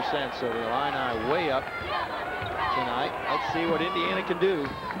 40%. So the Illini way up tonight. Let's see what Indiana can do.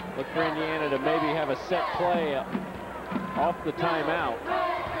 Look for Indiana to maybe have a set play off the timeout.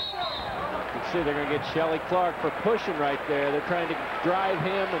 You can see they're going to get Shelley Clark for pushing right there. They're trying to drive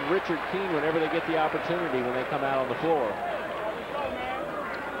him and Richard Keene whenever they get the opportunity when they come out on the floor.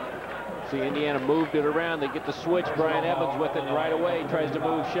 See, Indiana moved it around. They get the switch. Brian Evans with it right away. Tries to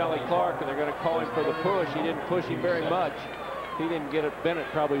move Shelley Clark, and they're going to call him for the push. He didn't push him very much. If he didn't get it, Bennett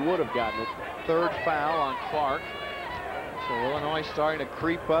probably would have gotten it. 3rd foul on Clark. So Illinois starting to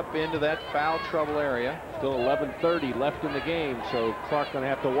creep up into that foul trouble area. Still 11:30 left in the game, so Clark going to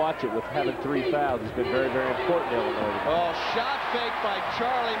have to watch it with having 3 fouls. It's been very, very important to Illinois. Oh, shot fake by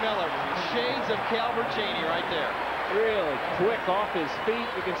Charlie Miller. Shades of Calvert Cheney right there. Really quick off his feet.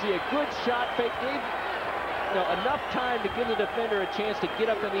 You can see a good shot fake. Gave enough time to give the defender a chance to get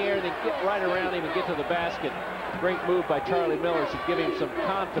up in the air and then get right around him and get to the basket. Great move by Charlie Miller. Should give him some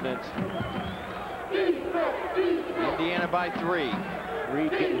confidence. Indiana by 3.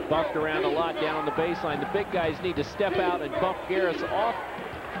 Reed getting bumped around a lot down on the baseline. The big guys need to step out and bump Garris off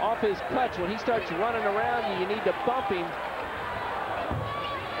his cuts. When he starts running around you, you need to bump him.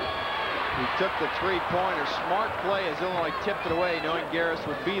 He took the 3-pointer. Smart play as Illinois tipped it away, knowing Garris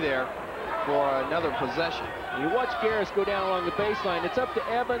would be there for another possession. You watch Garris go down along the baseline. It's up to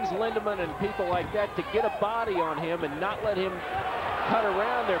Evans, Lindeman, and people like that to get a body on him and not let him cut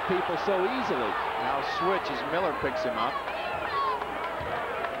around their people so easily. Now switch as Miller picks him up.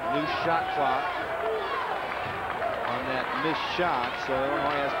 New shot clock on that missed shot, so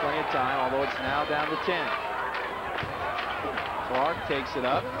Illinois has plenty of time, although it's now down to 10. Clark takes it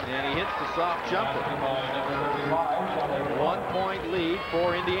up, and he hits the soft jumper. 1-point lead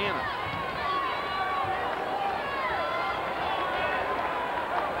for Indiana.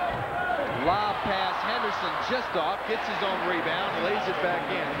 Lob pass, Henderson just off, gets his own rebound, lays it back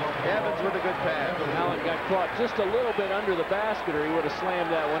in. Evans with a good pass. Allen got caught just a little bit under the basket, or he would have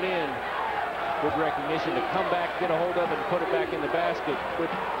slammed that one in. Good recognition to come back, get a hold of it, and put it back in the basket.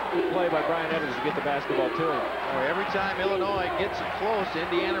 Good play by Brian Evans to get the basketball to him. Every time Illinois gets it close,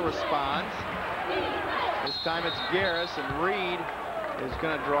 Indiana responds. This time it's Garris, and Reed is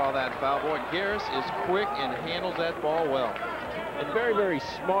going to draw that foul. Boy, Garris is quick and handles that ball well. and very, very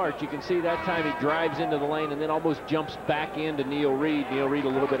smart. You can see that time he drives into the lane and then almost jumps back into Neil Reed. Neil Reed a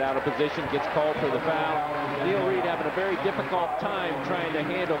little bit out of position, gets called for the foul. Neil Reed having a very difficult time trying to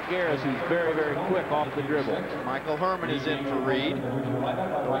handle Garris, who's very, very quick off the dribble. Michael Herman is in for Reed.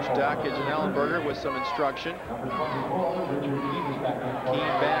 Coach Duckage and Ellenberger with some instruction.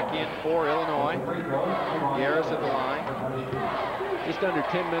 Keene back in for Illinois. Garris at the line. Just under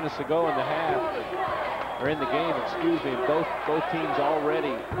 10 minutes to go in the half, or in the game, excuse me. Both teams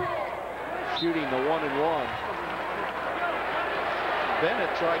already shooting the 1-and-1. Bennett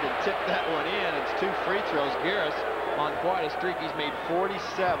tried to tip that one in. It's 2 free throws. Garris on quite a streak. He's made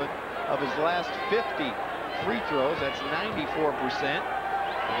 47 of his last 50 free throws. That's 94%.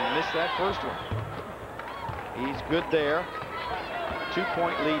 And he missed that first one. He's good there.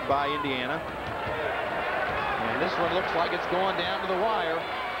 2-point lead by Indiana. And this one looks like it's going down to the wire.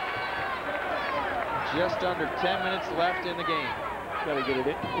 Just under 10 minutes left in the game. Got to get it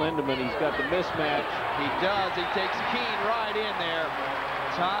in. Lindemann, he's got the mismatch. He does. He takes Keene right in there.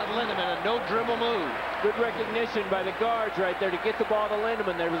 Todd Lindemann, a no-dribble move. Good recognition by the guards right there to get the ball to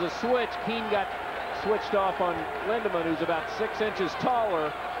Lindemann. There was a switch. Keene got switched off on Lindemann, who's about 6 inches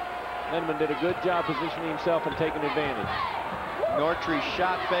taller. Lindemann did a good job positioning himself and taking advantage. Nortree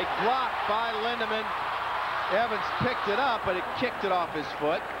shot fake blocked by Lindemann. Evans picked it up, but it kicked it off his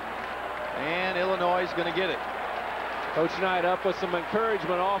foot. And Illinois is going to get it. Coach Knight up with some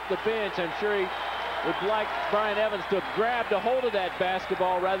encouragement off the bench. I'm sure he would like Brian Evans to have grabbed a hold of that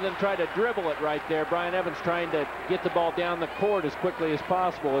basketball rather than try to dribble it right there. Brian Evans trying to get the ball down the court as quickly as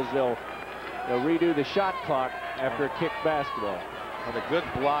possible as they'll redo the shot clock after a kicked basketball. With a good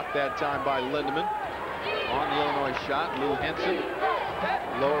block that time by Lindemann. On the Illinois shot, Lou Henson.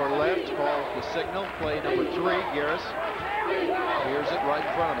 Lower left, calls the signal. Play number 3, Garris. Here's it right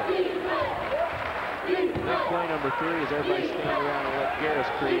in front of him. Big play number 3 as everybody stand around and let Garris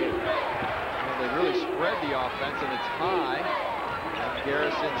create. Well, they really spread the offense, and it's high. And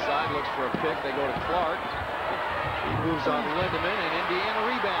Garris inside looks for a pick. They go to Clark. He moves on Lindemann, and Indiana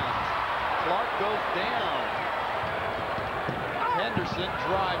rebounds. Clark goes down. Henderson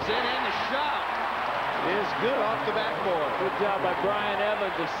drives in, and the shot is good off the backboard. Good job by Brian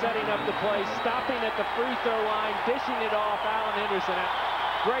Evans of setting up the play, stopping at the free throw line, dishing it off. Alan Henderson,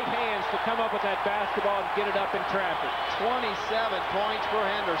 great hands to come up with that basketball and get it up in traffic. 27 points for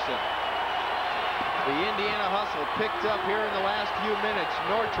Henderson. The Indiana hustle picked up here in the last few minutes.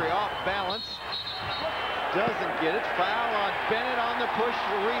 Nortree off balance. Doesn't get it. Foul on Bennett on the push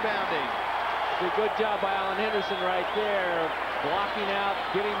for rebounding. A good job by Alan Henderson right there, blocking out,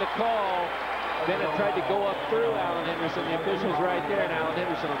 getting the call. Bennett tried to go up through Alan Henderson. The official's right there, and Alan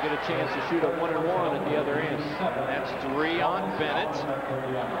Henderson will get a chance to shoot a 1-and-1 at the other end. That's 3 on Bennett.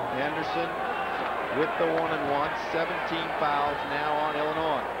 Henderson with the 1-and-1. 17 fouls now on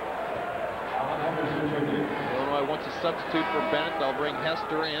Illinois. Illinois wants a substitute for Bennett. They'll bring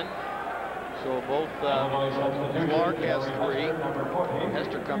Hester in. So both Clark has 3.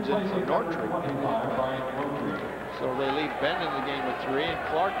 Hester comes in from Nortree. So they leave Ben in the game with 3 and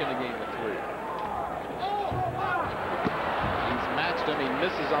Clark in the game with 3. He's matched him. He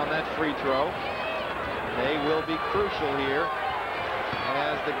misses on that free throw. They will be crucial here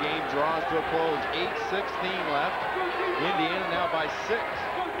as the game draws to a close. 8:16 left. Indiana now by 6.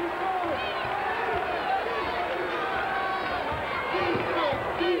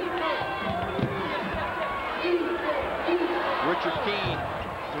 Richard Keene,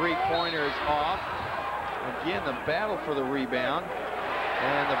 3-pointers off. Again, the battle for the rebound.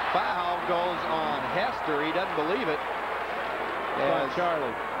 And the foul goes on Hester. He doesn't believe it.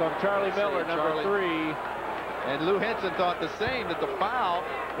 From Charlie Miller, number 3. And Lou Henson thought the same, that the foul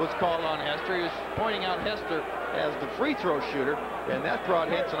was called on Hester. He was pointing out Hester as the free throw shooter, and that brought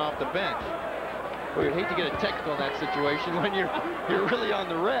Henson off the bench. Well, you'd hate to get a technical in that situation when you're really on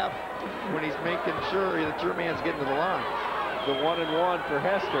the ref when he's making sure that your man's getting to the line. The 1-and-1 for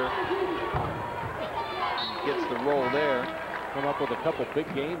Hester. Gets the roll there. Come up with a couple big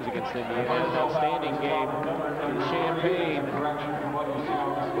games against Indiana. An outstanding game in Champaign.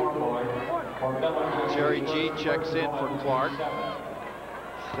 Jerry G checks in for Clark.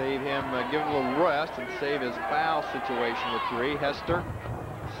 Save him, give him a little rest and save his foul situation with 3. Hester,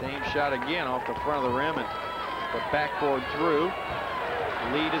 same shot again off the front of the rim and the backboard through.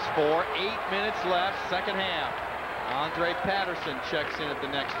 Lead is 4. 8 minutes left, second half. Andre Patterson checks in at the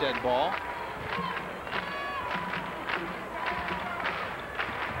next dead ball.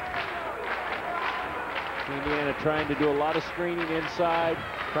 Indiana trying to do a lot of screening inside,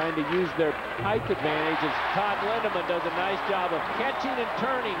 trying to use their height advantage as Todd Lindemann does a nice job of catching and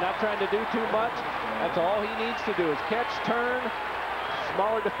turning, not trying to do too much. That's all he needs to do is catch, turn,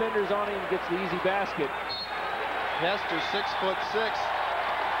 smaller defenders on him, gets the easy basket. Hester, 6'6",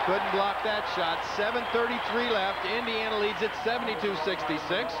 couldn't block that shot. 7:33 left. Indiana leads it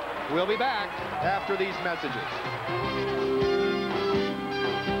 72-66. We'll be back after these messages.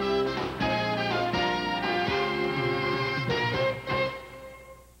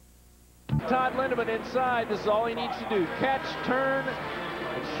 Todd Lindemann inside. This is all he needs to do. Catch, turn,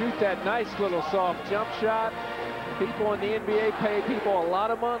 and shoot that nice little soft jump shot. People in the NBA pay people a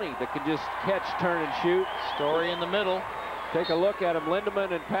lot of money that can just catch, turn, and shoot. Story in the middle. Take a look at them.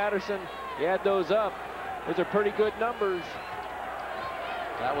 Lindemann and Patterson. You add those up. Those are pretty good numbers.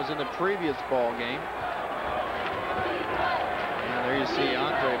 That was in the previous ball game. And there you see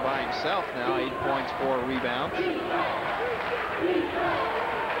Andre by himself now. 8 points, 4 rebounds.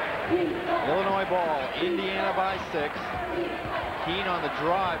 Illinois ball. Indiana by 6. Keene on the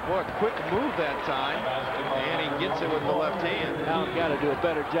drive. Boy, quick move that time. And he gets it with the left hand. Now he's got to do a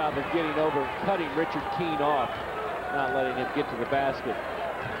better job of getting over, cutting Richard Keene off, not letting him get to the basket.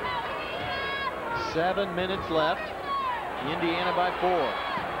 7 minutes left. Indiana by 4.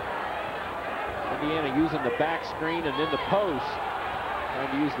 Indiana using the back screen and then the post.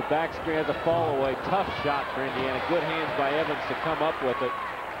 Trying to use the back screen as a fall away. Tough shot for Indiana. Good hands by Evans to come up with it.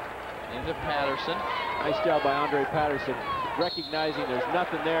 Into Patterson. Nice job by Andre Patterson, recognizing there's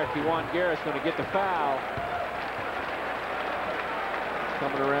nothing there. Kiwan Garrett's going to get the foul.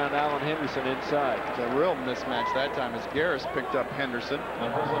 Coming around Alan Henderson inside. It's a real mismatch that time as Garris picked up Henderson.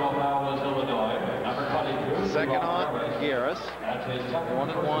 Second on Garris.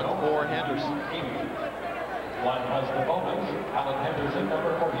 1-1 for Henderson.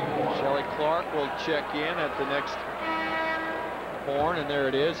 Shelley Clark will check in at the next horn, and there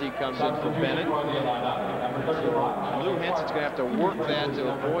it is. He comes in for Bennett. Lou Henson's going to have to work that to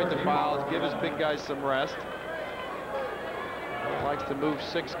avoid the fouls, give his big guys some rest. Likes to move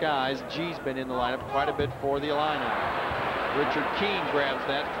 6 guys. G's been in the lineup quite a bit for the Illini. Richard Keene grabs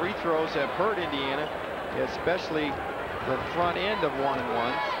that. Free throws have hurt Indiana, especially the front end of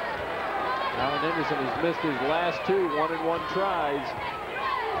 1-and-1s. Alan Henderson has missed his last 2 1-and-1 tries.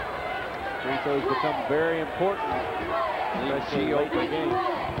 Free throws become very important. G open game.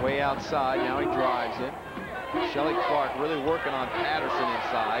 Way outside. Now he drives it. Shelley Clark really working on Patterson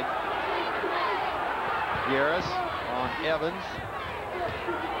inside. Garris on Evans.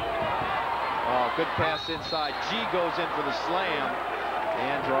 Oh, good pass inside. G goes in for the slam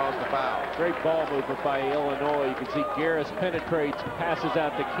and draws the foul. Great ball movement by Illinois. You can see Garris penetrates, passes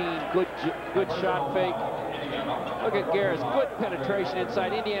out to Keene. Good shot fake. Look at Garris, good penetration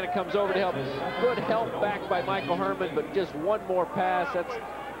inside. Indiana comes over to help. Good help back by Michael Herman, but just one more pass. That's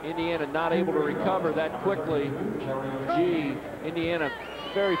Indiana not able to recover that quickly. G, Indiana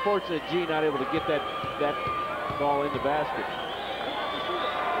very fortunate. G not able to get that ball in the basket.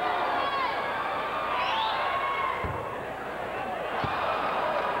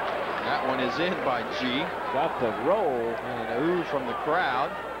 That one is in by G. Got the roll. And an ooh from the crowd.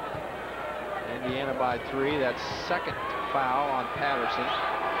 Indiana by 3. That's second foul on Patterson.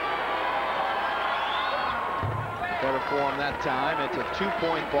 Better for him that time. It's a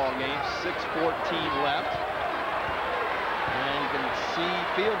 2-point ball game. 6:14 left. And you can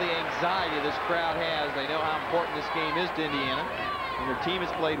feel the anxiety this crowd has. They know how important this game is to Indiana. And their team has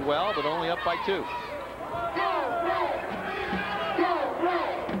played well, but only up by 2.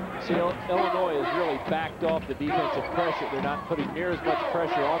 See, Illinois has really backed off the defensive pressure. They're not putting near as much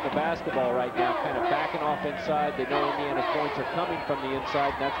pressure on the basketball right now, kind of backing off inside. They know Indiana's points are coming from the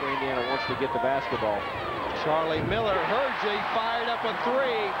inside, and that's where Indiana wants to get the basketball. Charlie Miller, Hergé fired up a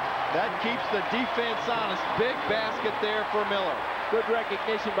 3. That keeps the defense honest. Big basket there for Miller. Good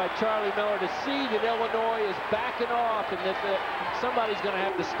recognition by Charlie Miller to see that Illinois is backing off and that somebody's going to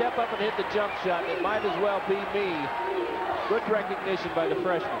have to step up and hit the jump shot. It might as well be me. Good recognition by the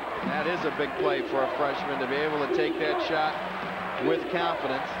freshman. That is a big play for a freshman to be able to take that shot with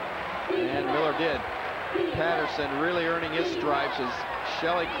confidence. And Miller did. Patterson really earning his stripes as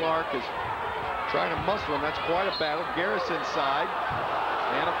Shelley Clark is trying to muscle him. That's quite a battle. Garris inside.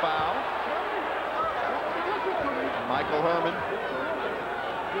 And a foul. Michael Herman.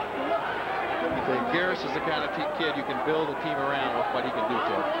 Garris is the kind of kid you can build a team around with what he can do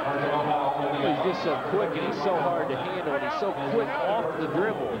to him. He's just so quick and he's so hard to handle and he's so quick off the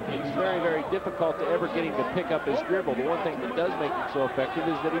dribble. It's very, very difficult to ever get him to pick up his dribble. The one thing that does make him so effective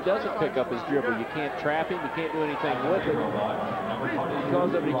is that he doesn't pick up his dribble. You can't trap him. You can't do anything with it.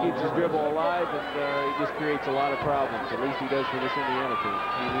 Because of it, he keeps his dribble alive and he just creates a lot of problems. At least he does for this Indiana team.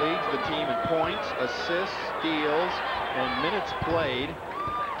 He leads the team in points, assists, steals, and minutes played.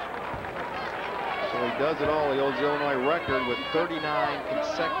 So Well, he does it all. He holds the Illinois record with 39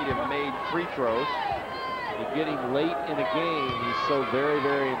 consecutive made free throws. And getting late in a game, he's so very,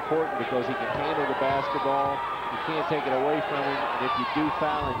 very important because he can handle the basketball. You can't take it away from him. And if you do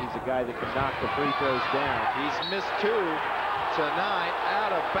foul him, he's a guy that can knock the free throws down. He's missed 2 tonight, out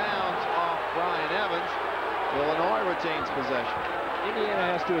of bounds off Brian Evans. Illinois retains possession.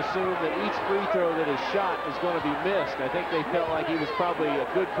 Indiana has to assume that each free throw that is shot is going to be missed. I think they felt like he was probably a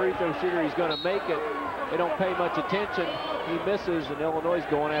good free throw shooter. He's going to make it. They don't pay much attention. He misses, and Illinois is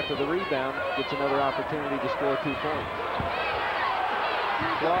going after the rebound. Gets another opportunity to score 2 points.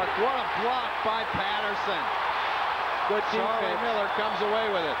 Clark, what a block by Patterson. Good defense. Charlie Miller comes away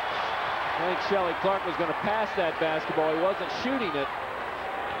with it. I think Shelley Clark was going to pass that basketball. He wasn't shooting it.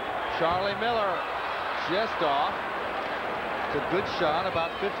 Charlie Miller just off. It's a good shot,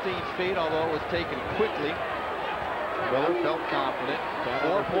 about 15 feet, although it was taken quickly. Miller felt confident.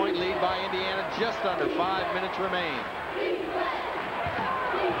 4-point lead by Indiana, just under 5 minutes remain.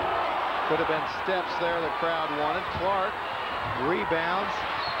 Could have been steps there the crowd wanted. Clark rebounds.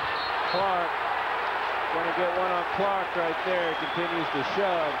 Clark going to get one on Clark right there. Continues to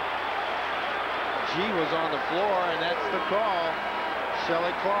shove. G was on the floor, and that's the call.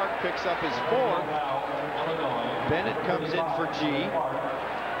 Shelley Clark picks up his 4th. Bennett comes in for G.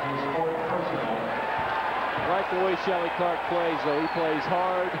 I like the way Shelley Clark plays, though. He plays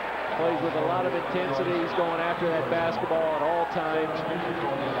hard, plays with a lot of intensity. He's going after that basketball at all times.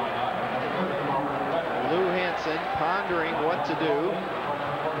 Lou Hansen pondering what to do.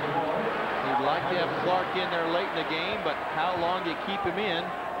 He'd like to have Clark in there late in the game, but how long do you keep him in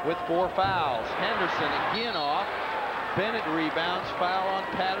with 4 fouls? Henderson again off. Bennett rebounds, foul on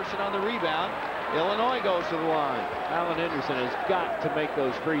Patterson on the rebound. Illinois goes to the line. Alan Henderson has got to make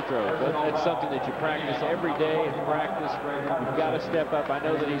those free throws. That's something that you practice every day in practice. You've got to step up. I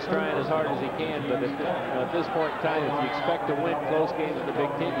know that he's trying as hard as he can, but at this point in time, if you expect to win close games in the Big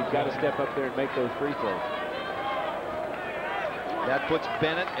Ten, you've got to step up there and make those free throws. That puts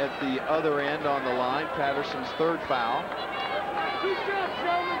Bennett at the other end on the line. Patterson's 3rd foul.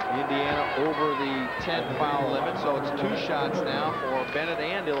 Indiana over the 10 foul limit, so it's 2 shots now for Bennett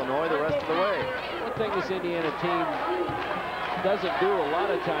and Illinois the rest of the way. One thing this Indiana team doesn't do a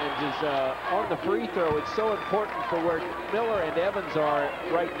lot of times is on the free throw, it's so important for where Miller and Evans are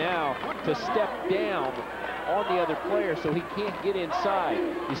right now to step down on the other player so he can't get inside.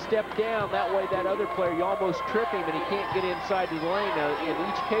 You step down, that way that other player, you almost trip him and he can't get inside to the lane. Now, in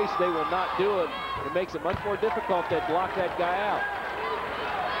each case, they will not do it. It makes it much more difficult to block that guy out.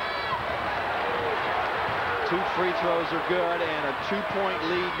 2 free throws are good, and a 2-point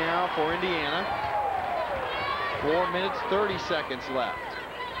lead now for Indiana. 4 minutes, 30 seconds left.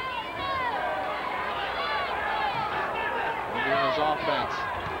 Indiana's offense.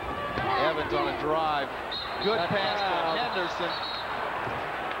 Evans on a drive. Good pass to Henderson.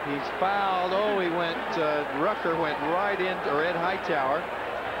 He's fouled. Oh, he went, Rucker went right in, or Ed Hightower,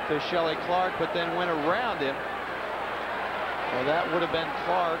 to Shelley Clark, but then went around him. Well, that would have been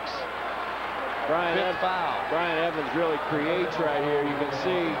Clark's 5th foul. Brian Evans really creates right here. You can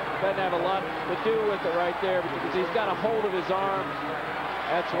see, doesn't have a lot to do with it right there, but you can see he's got a hold of his arm.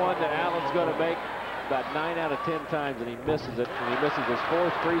 That's one that Allen's going to make about 9 out of 10 times, and he misses it, and he misses his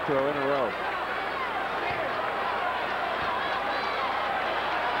 4th free throw in a row.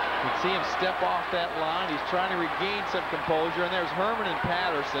 You can see him step off that line. He's trying to regain some composure, and there's Herman and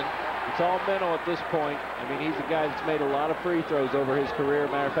Patterson. It's all mental at this point. I mean, he's a guy that's made a lot of free throws over his career.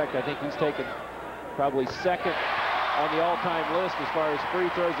 Matter of fact, I think he's taken probably 2nd on the all-time list as far as free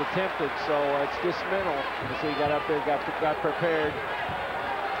throws attempted, so it's just mental. You see, he got up there, got prepared.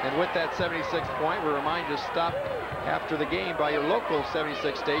 And with that 76th point, we're reminded to stop after the game by your local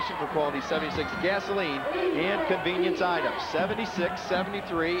 76 station for quality 76 gasoline and convenience items.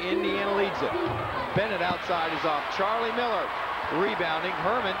 76-73, Indiana leads it. Bennett outside is off. Charlie Miller rebounding.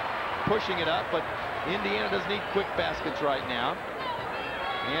 Herman pushing it up, but Indiana doesn't need quick baskets right now.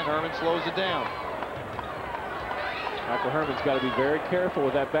 And Herman slows it down. Michael Herman's got to be very careful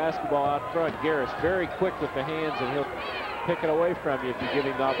with that basketball out front. Garris very quick with the hands, and he'll pick it away from you if you give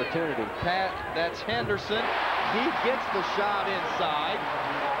him the opportunity. That's Henderson. He gets the shot inside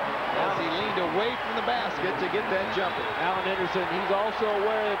as he leaned away from the basket to get that jumper. Alan Henderson, he's also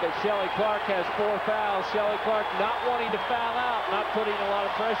aware that Shelley Clark has 4 fouls. Shelley Clark not wanting to foul out, not putting a lot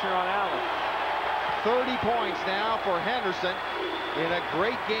of pressure on Allen. 30 points now for Henderson in a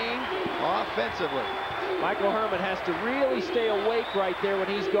great game offensively. Michael Herman has to really stay awake right there when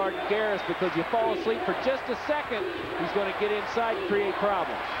he's guarding Garris, because you fall asleep for just a second, he's going to get inside and create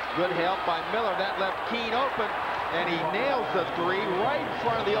problems. Good help by Miller. That left Keene open. and he nails the three right in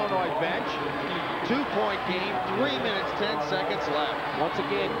front of the Illinois bench. 2-point game, 3 minutes, 10 seconds left. Once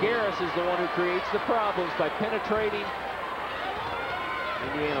again, Garris is the one who creates the problems by penetrating.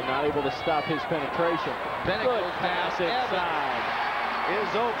 Indiana not able to stop his penetration. Bennett Good goes pass down. inside.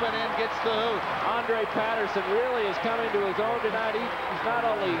 Is open and gets the hoop. Andre Patterson really is coming to his own tonight. He's not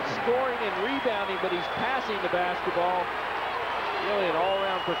only scoring and rebounding, but he's passing the basketball. Really an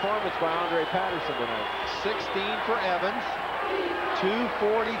all-round performance by Andre Patterson tonight. 16 for Evans.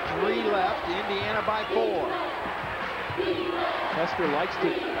 2:43 left. Indiana by 4. Hester likes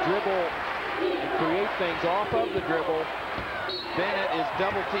to dribble and create things off of the dribble. Bennett is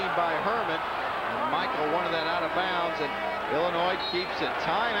double teamed by Herman. And Michael wanted that out of bounds, and Illinois keeps it.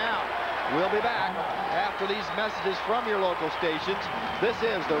 Timeout. We'll be back after these messages from your local stations. This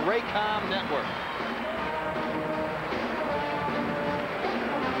is the Raycom Network.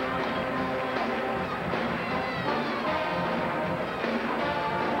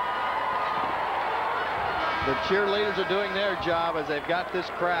 The cheerleaders are doing their job as they've got this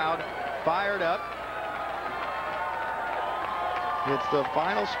crowd fired up. It's the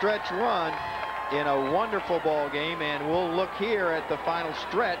final stretch run in a wonderful ball game, and we'll look here at the final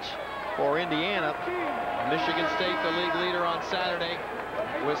stretch for Indiana. Michigan State, the league leader on Saturday.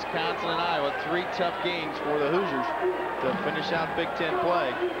 Wisconsin and Iowa, 3 tough games for the Hoosiers to finish out Big Ten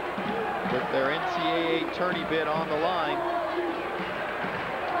play with their NCAA tourney bid on the line.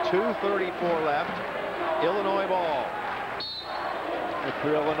 2:34 left. Illinois ball. And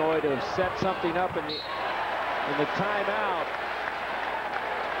for Illinois to have set something up in the timeout.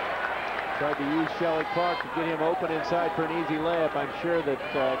 Tried to use Shelley Clark to get him open inside for an easy layup. I'm sure that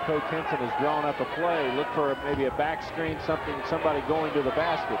Coach Henson has drawn up a play. Look for maybe a back screen, somebody going to the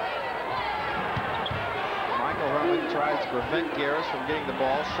basket. Michael Herman tries to prevent Garris from getting the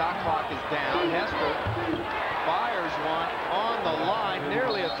ball. Shot clock is down. Hester fires one on the line,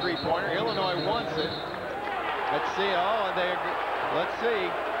 nearly a three-pointer. Illinois wants it. Let's see. Oh, and let's see.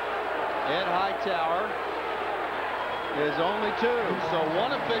 Ed Hightower is only 2. So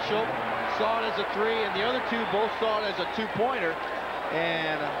one official saw it as a 3, and the other 2 both saw it as a 2-pointer.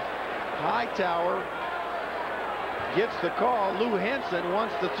 And Hightower gets the call. Lou Henson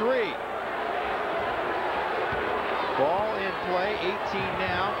wants the 3. Ball in play, 18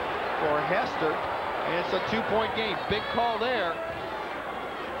 now for Hester, and it's a 2-point game. Big call there,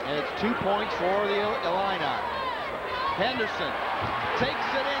 and it's 2 points for the Illini. Henderson takes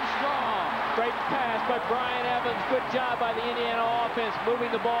it in strong. Great pass by Brian Evans. Good job by the Indiana offense, moving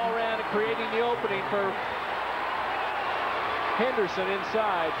the ball around and creating the opening for Henderson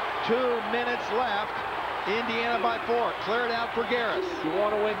inside. 2 minutes left. Indiana by 4. Clear it out for Garris. You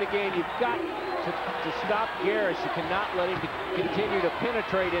want to win the game, you've got to stop Garris. You cannot let him continue to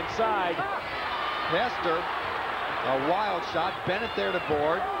penetrate inside. Hester, a wild shot. Bennett there to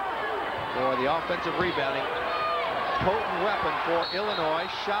board for the offensive rebounding. Potent weapon for Illinois.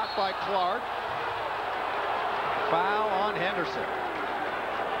 Shot by Clark. Foul on Henderson.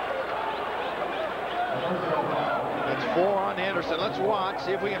 That's 4 on Henderson. Let's watch,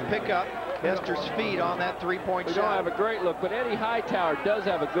 see if we can pick up Hester's feet on that 3-point shot. We don't have a great look, but Eddie Hightower does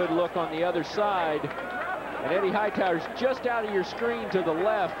have a good look on the other side. And Eddie Hightower's just out of your screen to the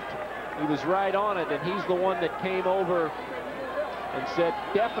left. He was right on it, and he's the one that came over and said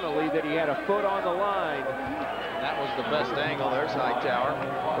definitely that he had a foot on the line. That was the best angle. There's Hightower.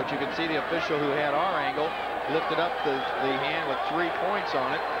 But you can see the official who had our angle lifted up the hand with 3 points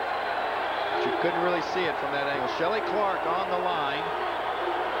on it. But you couldn't really see it from that angle. Shelley Clark on the line.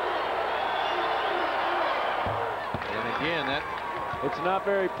 And again, it's not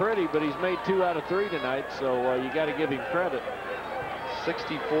very pretty, but he's made 2 out of 3 tonight, so you got to give him credit.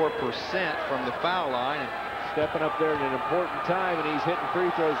 64% from the foul line. Stepping up there at an important time, and he's hitting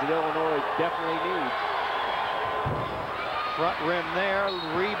free throws that Illinois definitely needs. Front rim there,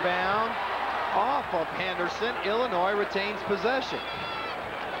 rebound off of Henderson. Illinois retains possession.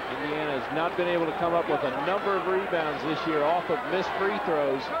 Indiana has not been able to come up with a number of rebounds this year off of missed free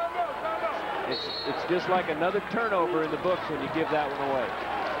throws. It's just like another turnover in the books when you give that one away.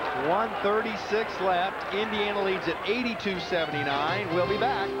 1:36 left. Indiana leads at 82-79. We'll be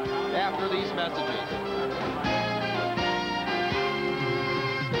back after these messages.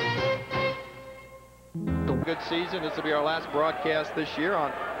 Good season. This will be our last broadcast this year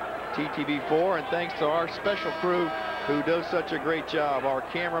on TTV4, and thanks to our special crew who does such a great job. Our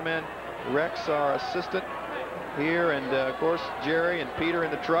cameraman Rex, our assistant here, and of course Jerry and Peter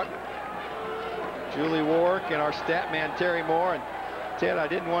in the truck, Julie Warwick, and our stat man Terry Moore. And Ted, I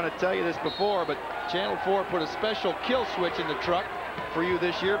didn't want to tell you this before, but Channel 4 put a special kill switch in the truck for you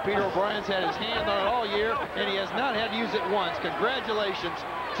this year. Peter O'Brien's had his hand on it all year, and he has not had to use it once. Congratulations,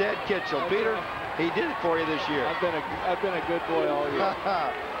 Ted Kitchell. Peter, he did it for you this year. I've been a good boy all year.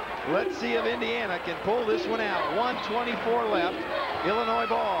 Let's see if Indiana can pull this one out. 1:24 left. Illinois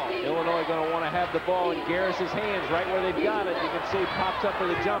ball. Illinois going to want to have the ball in Garris's hands right where they've got it. You can see pops up for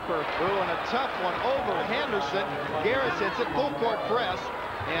the jumper. Ooh, and a tough one over Henderson. Garris hits it, full court press,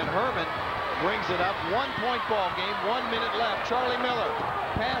 and Herman brings it up. 1-point ball game, 1 minute left. Charlie Miller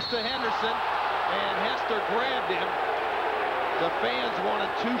pass to Henderson, and Hester grabbed him. The fans want a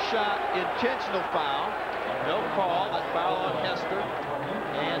 2-shot intentional foul. No call. That foul on Hester.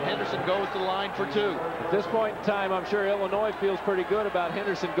 And Henderson goes to the line for 2. At this point in time, I'm sure Illinois feels pretty good about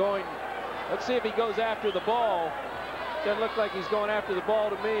Henderson going. Let's see if he goes after the ball. Doesn't look like he's going after the ball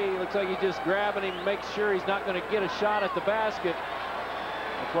to me. Looks like he's just grabbing him, makes sure he's not going to get a shot at the basket.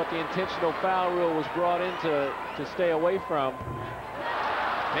 That's what the intentional foul rule was brought in to stay away from.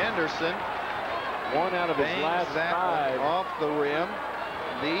 Henderson, 1 out of his last 5. Off the rim.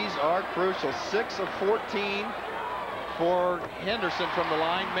 These are crucial. 6 of 14 for Henderson from the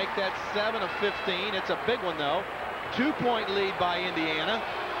line. Make that 7 of 15. It's a big one, though. 2-point lead by Indiana.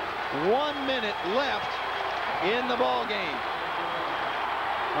 1 minute left in the ball game.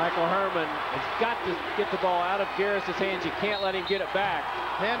 Michael Herman has got to get the ball out of Garris's hands. You can't let him get it back.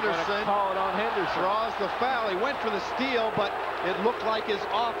 Henderson call it on Henderson. Draws the foul. He went for the steal, but it looked like his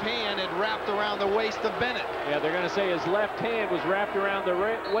offhand had wrapped around the waist of Bennett. Yeah, they're going to say his left hand was wrapped around the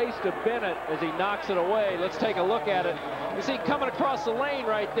waist of Bennett as he knocks it away. Let's take a look at it. You see coming across the lane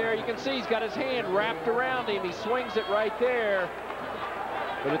right there. You can see he's got his hand wrapped around him. He swings it right there.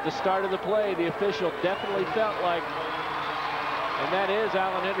 But at the start of the play, the official definitely felt like, and that is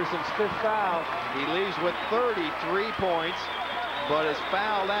Alan Henderson's 5th foul. He leaves with 33 points, but is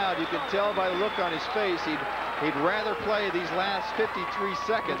fouled out. You can tell by the look on his face, he'd rather play these last 53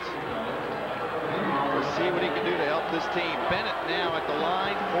 seconds. Let's see what he can do to help this team. Bennett now at the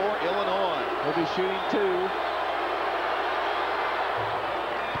line for Illinois. He'll be shooting 2.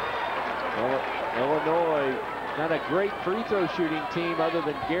 Illinois, not a great free throw shooting team other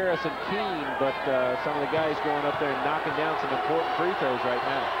than Garris and Keene, but some of the guys going up there and knocking down some important free throws right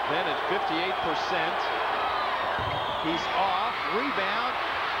now. Bennett 58%. He's off. Rebound.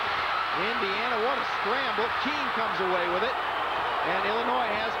 Indiana, what a scramble. Keene comes away with it. And Illinois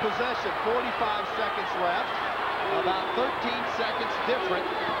has possession. 45 seconds left. About 13 seconds different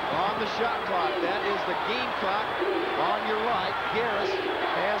on the shot clock. That is the game clock on your right. Garris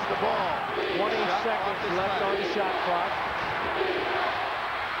has the ball. 20 seconds left on the shot clock.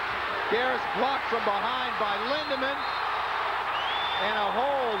 Garris blocked from behind by Lindemann. And a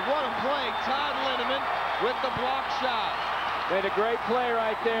hold. What a play. Todd Lindemann with the block shot. Made a great play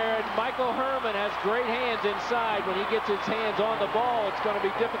right there, and Michael Herman has great hands inside. When he gets his hands on the ball, it's going to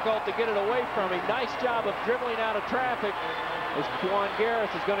be difficult to get it away from him. Nice job of dribbling out of traffic as Juan Garris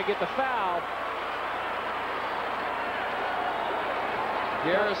is going to get the foul.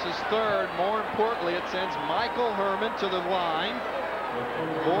 Garris is 3rd. More importantly, it sends Michael Herman to the line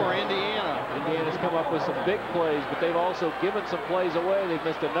for Indiana. Indiana's come up with some big plays, but they've also given some plays away. They've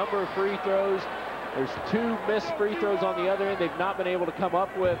missed a number of free throws. There's 2 missed free throws on the other end they've not been able to come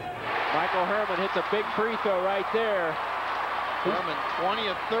up with. Michael Herman hits a big free throw right there. Herman 20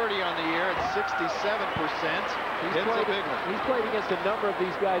 of 30 on the year at 67%. Hits a big one. He's played against a number of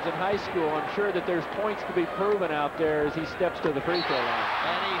these guys in high school. I'm sure that there's points to be proven out there as he steps to the free throw line.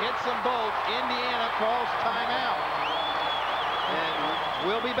 And he hits them both. Indiana calls timeout.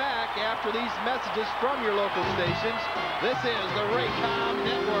 And we'll be back after these messages from your local stations. This is the Raycom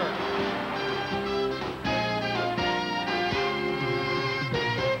Network.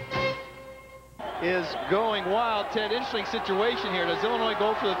 Is going wild. Ted, interesting situation here. Does Illinois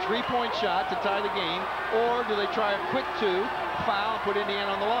go for the 3-point shot to tie the game, or do they try a quick 2, foul, and put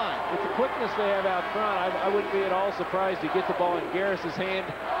Indiana on the line? With the quickness they have out front, I wouldn't be at all surprised to get the ball in Garris's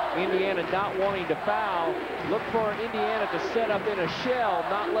hand. Indiana not wanting to foul. Look for Indiana to set up in a shell,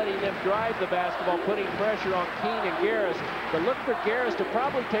 not letting them drive the basketball, putting pressure on Keene and Garris. But look for Garris to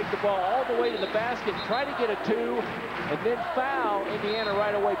probably take the ball all the way to the basket, try to get a 2, and then foul Indiana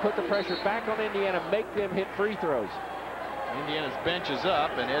right away, put the pressure back on Indiana, make them hit free throws. Indiana's bench is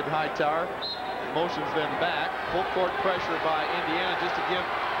up, and Ed Hightower motions them back. Full court pressure by Indiana just to give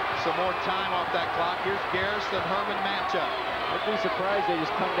some more time off that clock. Here's Garris and Herman matchup. I'd be surprised they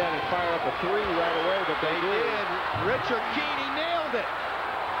just come down and fire up a 3 right away, but they did. Richard Keene nailed it.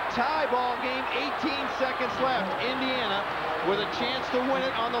 Tie ball game, 18 seconds left. Indiana with a chance to win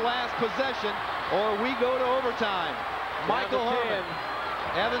it on the last possession, or we go to overtime. Michael Herman.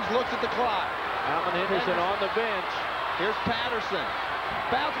 Evans looks at the clock. Alan Henderson on the bench. Here's Patterson.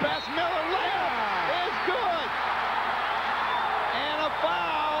 Bounce pass, Miller, layup is good. And a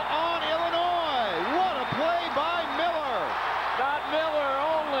foul on Illinois. What a play by Miller. Not Miller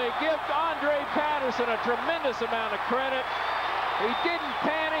only. Give Andre Patterson a tremendous amount of credit. He didn't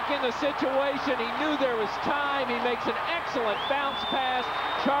panic in the situation. He knew there was time. He makes an excellent bounce pass.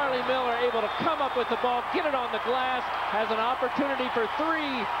 Charlie Miller able to come up with the ball, get it on the glass, has an opportunity for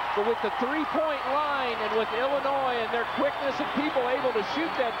three, but with the three-point line and with Illinois and their quickness and people able to shoot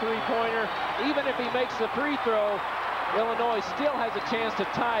that three-pointer, even if he makes the free throw, Illinois still has a chance to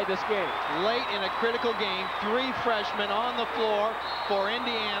tie this game. Late in a critical game, 3 freshmen on the floor for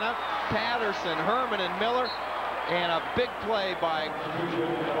Indiana. Patterson, Herman, and Miller. And a big play by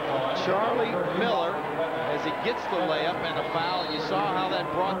Charlie Miller as he gets the layup and a foul. And you saw how that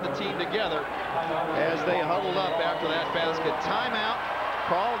brought the team together as they huddled up after that basket. Timeout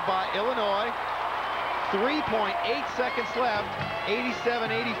called by Illinois. 3.8 seconds left.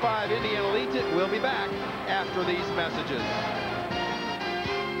 87-85. Indiana leads it. We'll be back after these messages.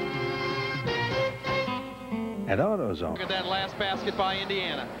 At AutoZone. Look at that last basket by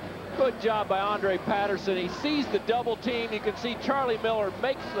Indiana. Good job by Andre Patterson. He sees the double team. You can see Charlie Miller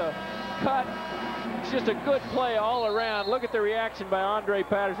makes the cut. It's just a good play all around. Look at the reaction by Andre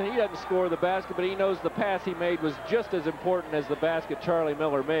Patterson. He doesn't score the basket, but he knows the pass he made was just as important as the basket Charlie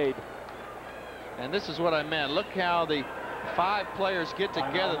Miller made. And this is what I meant. Look how the 5 players get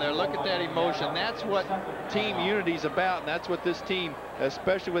together there. Look at that emotion. That's what team unity is about, and that's what this team,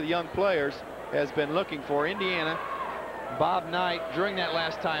 especially with young players, has been looking for. Indiana, Bob Knight, during that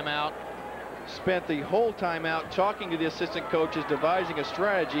last timeout, spent the whole timeout talking to the assistant coaches, devising a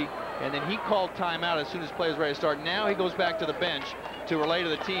strategy, and then he called timeout as soon as players were ready to start. Now he goes back to the bench to relay to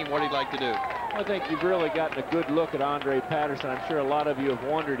the team what he'd like to do. I think you've really gotten a good look at Andre Patterson. I'm sure a lot of you have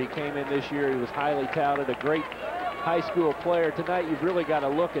wondered. He came in this year. He was highly touted, a great high school player. Tonight, you've really got to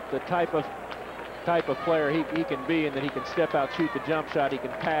look at the type of player he can be, and that he can step out, shoot the jump shot, he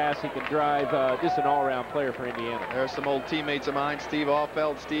can pass, he can drive, just an all-around player for Indiana. There's some old teammates of mine, Steve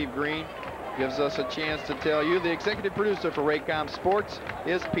Allfeld, Steve Green, gives us a chance to tell you the executive producer for Raycom Sports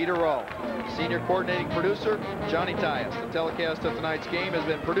is Peter Rawl. Senior coordinating producer, Johnny Tyus. The telecast of tonight's game has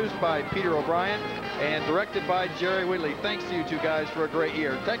been produced by Peter O'Brien and directed by Jerry Whitley. Thanks to you two guys for a great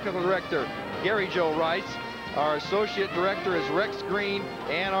year. Technical director, Gary Joe Rice. Our associate director is Rex Green,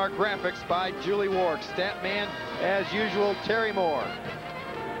 and our graphics by Julie Wark. Stat man, as usual, Terry Moore.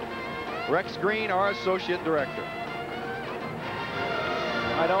 Rex Green, our associate director.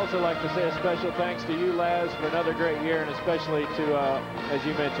 I'd also like to say a special thanks to you, Laz, for another great year, and especially to, as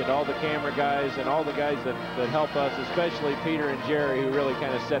you mentioned, all the camera guys and all the guys that help us, especially Peter and Jerry, who really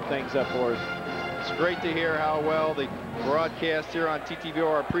kind of set things up for us. It's great to hear how well the broadcasts here on TTVO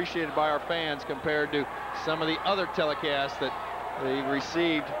are appreciated by our fans compared to some of the other telecasts that they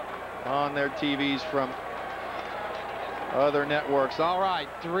received on their TVs from other networks. All right,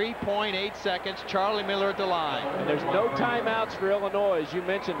 3.8 seconds. Charlie Miller at the line. And there's no timeouts for Illinois, as you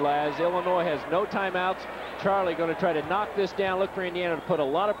mentioned, Laz. Illinois has no timeouts. Charlie going to try to knock this down. Look for Indiana to put a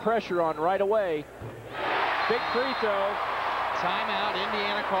lot of pressure on right away. Big free throw. Timeout.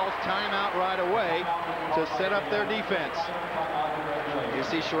 Indiana calls timeout right away to set up their defense. You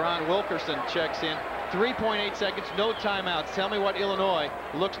see Sharon Wilkerson checks in. 3.8 seconds, no timeouts. Tell me what Illinois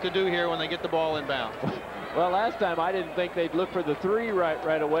looks to do here when they get the ball inbound. Well, last time I didn't think they'd look for the three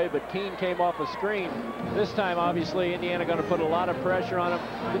right away, but Keene came off a screen. This time, obviously, Indiana going to put a lot of pressure on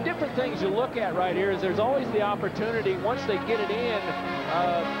them. The different things you look at right here is there's always the opportunity, once they get it in,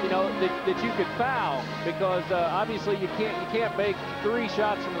 you know, that you could foul, because obviously you can't make 3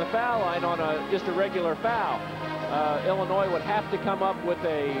 shots from the foul line on just a regular foul. Illinois would have to come up with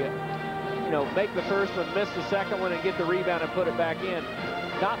make the first one, miss the second one, and get the rebound and put it back in.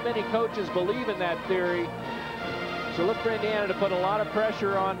 Not many coaches believe in that theory. So look for Indiana to put a lot of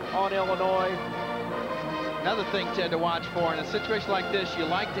pressure on Illinois. Another thing, Ted, to watch for in a situation like this, you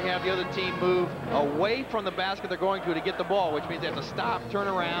like to have the other team move away from the basket they're going to get the ball, which means they have to stop, turn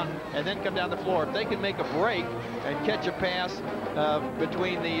around, and then come down the floor. If they can make a break and catch a pass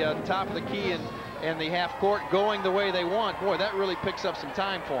between the top of the key and the half court going the way they want, boy, that really picks up some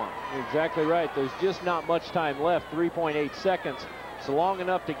time for them. Exactly right. There's just not much time left, 3.8 seconds. It's long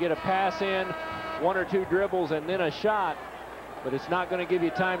enough to get a pass in, 1 or 2 dribbles, and then a shot, but it's not going to give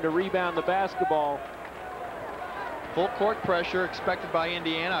you time to rebound the basketball. Full court pressure expected by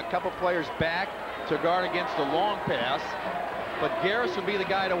Indiana. A couple players back to guard against the long pass, but Garris would be the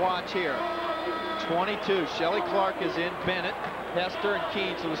guy to watch here. 22. Shelley Clark is in, Bennett, Hester, and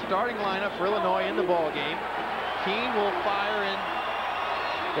Keene. So the starting lineup for Illinois in the ball game. Keene will fire in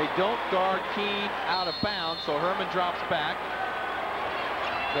They don't guard Keene out of bounds, so Herman drops back.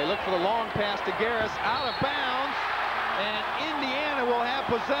 They look for the long pass to Garris, out of bounds, and Indiana will have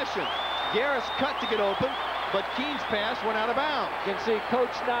possession. Garris cut to get open, but Keene's pass went out of bounds. You can see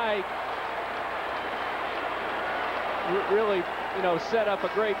Coach Nye really, set up a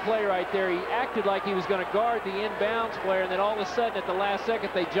great play right there. He acted like he was going to guard the inbounds player, and then all of a sudden at the last second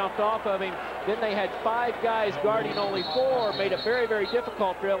they jumped off of him. Then they had 5 guys guarding only 4, made it very, very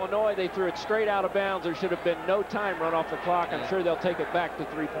difficult for Illinois. They threw it straight out of bounds. There should have been no time run off the clock. I'm sure they'll take it back to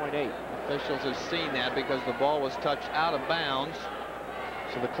 3.8. Officials have seen that because the ball was touched out of bounds,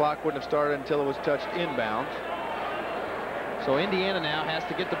 so the clock wouldn't have started until it was touched inbounds. So Indiana now has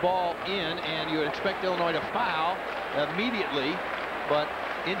to get the ball in, and you would expect Illinois to foul immediately, but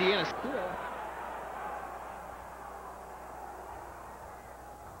Indiana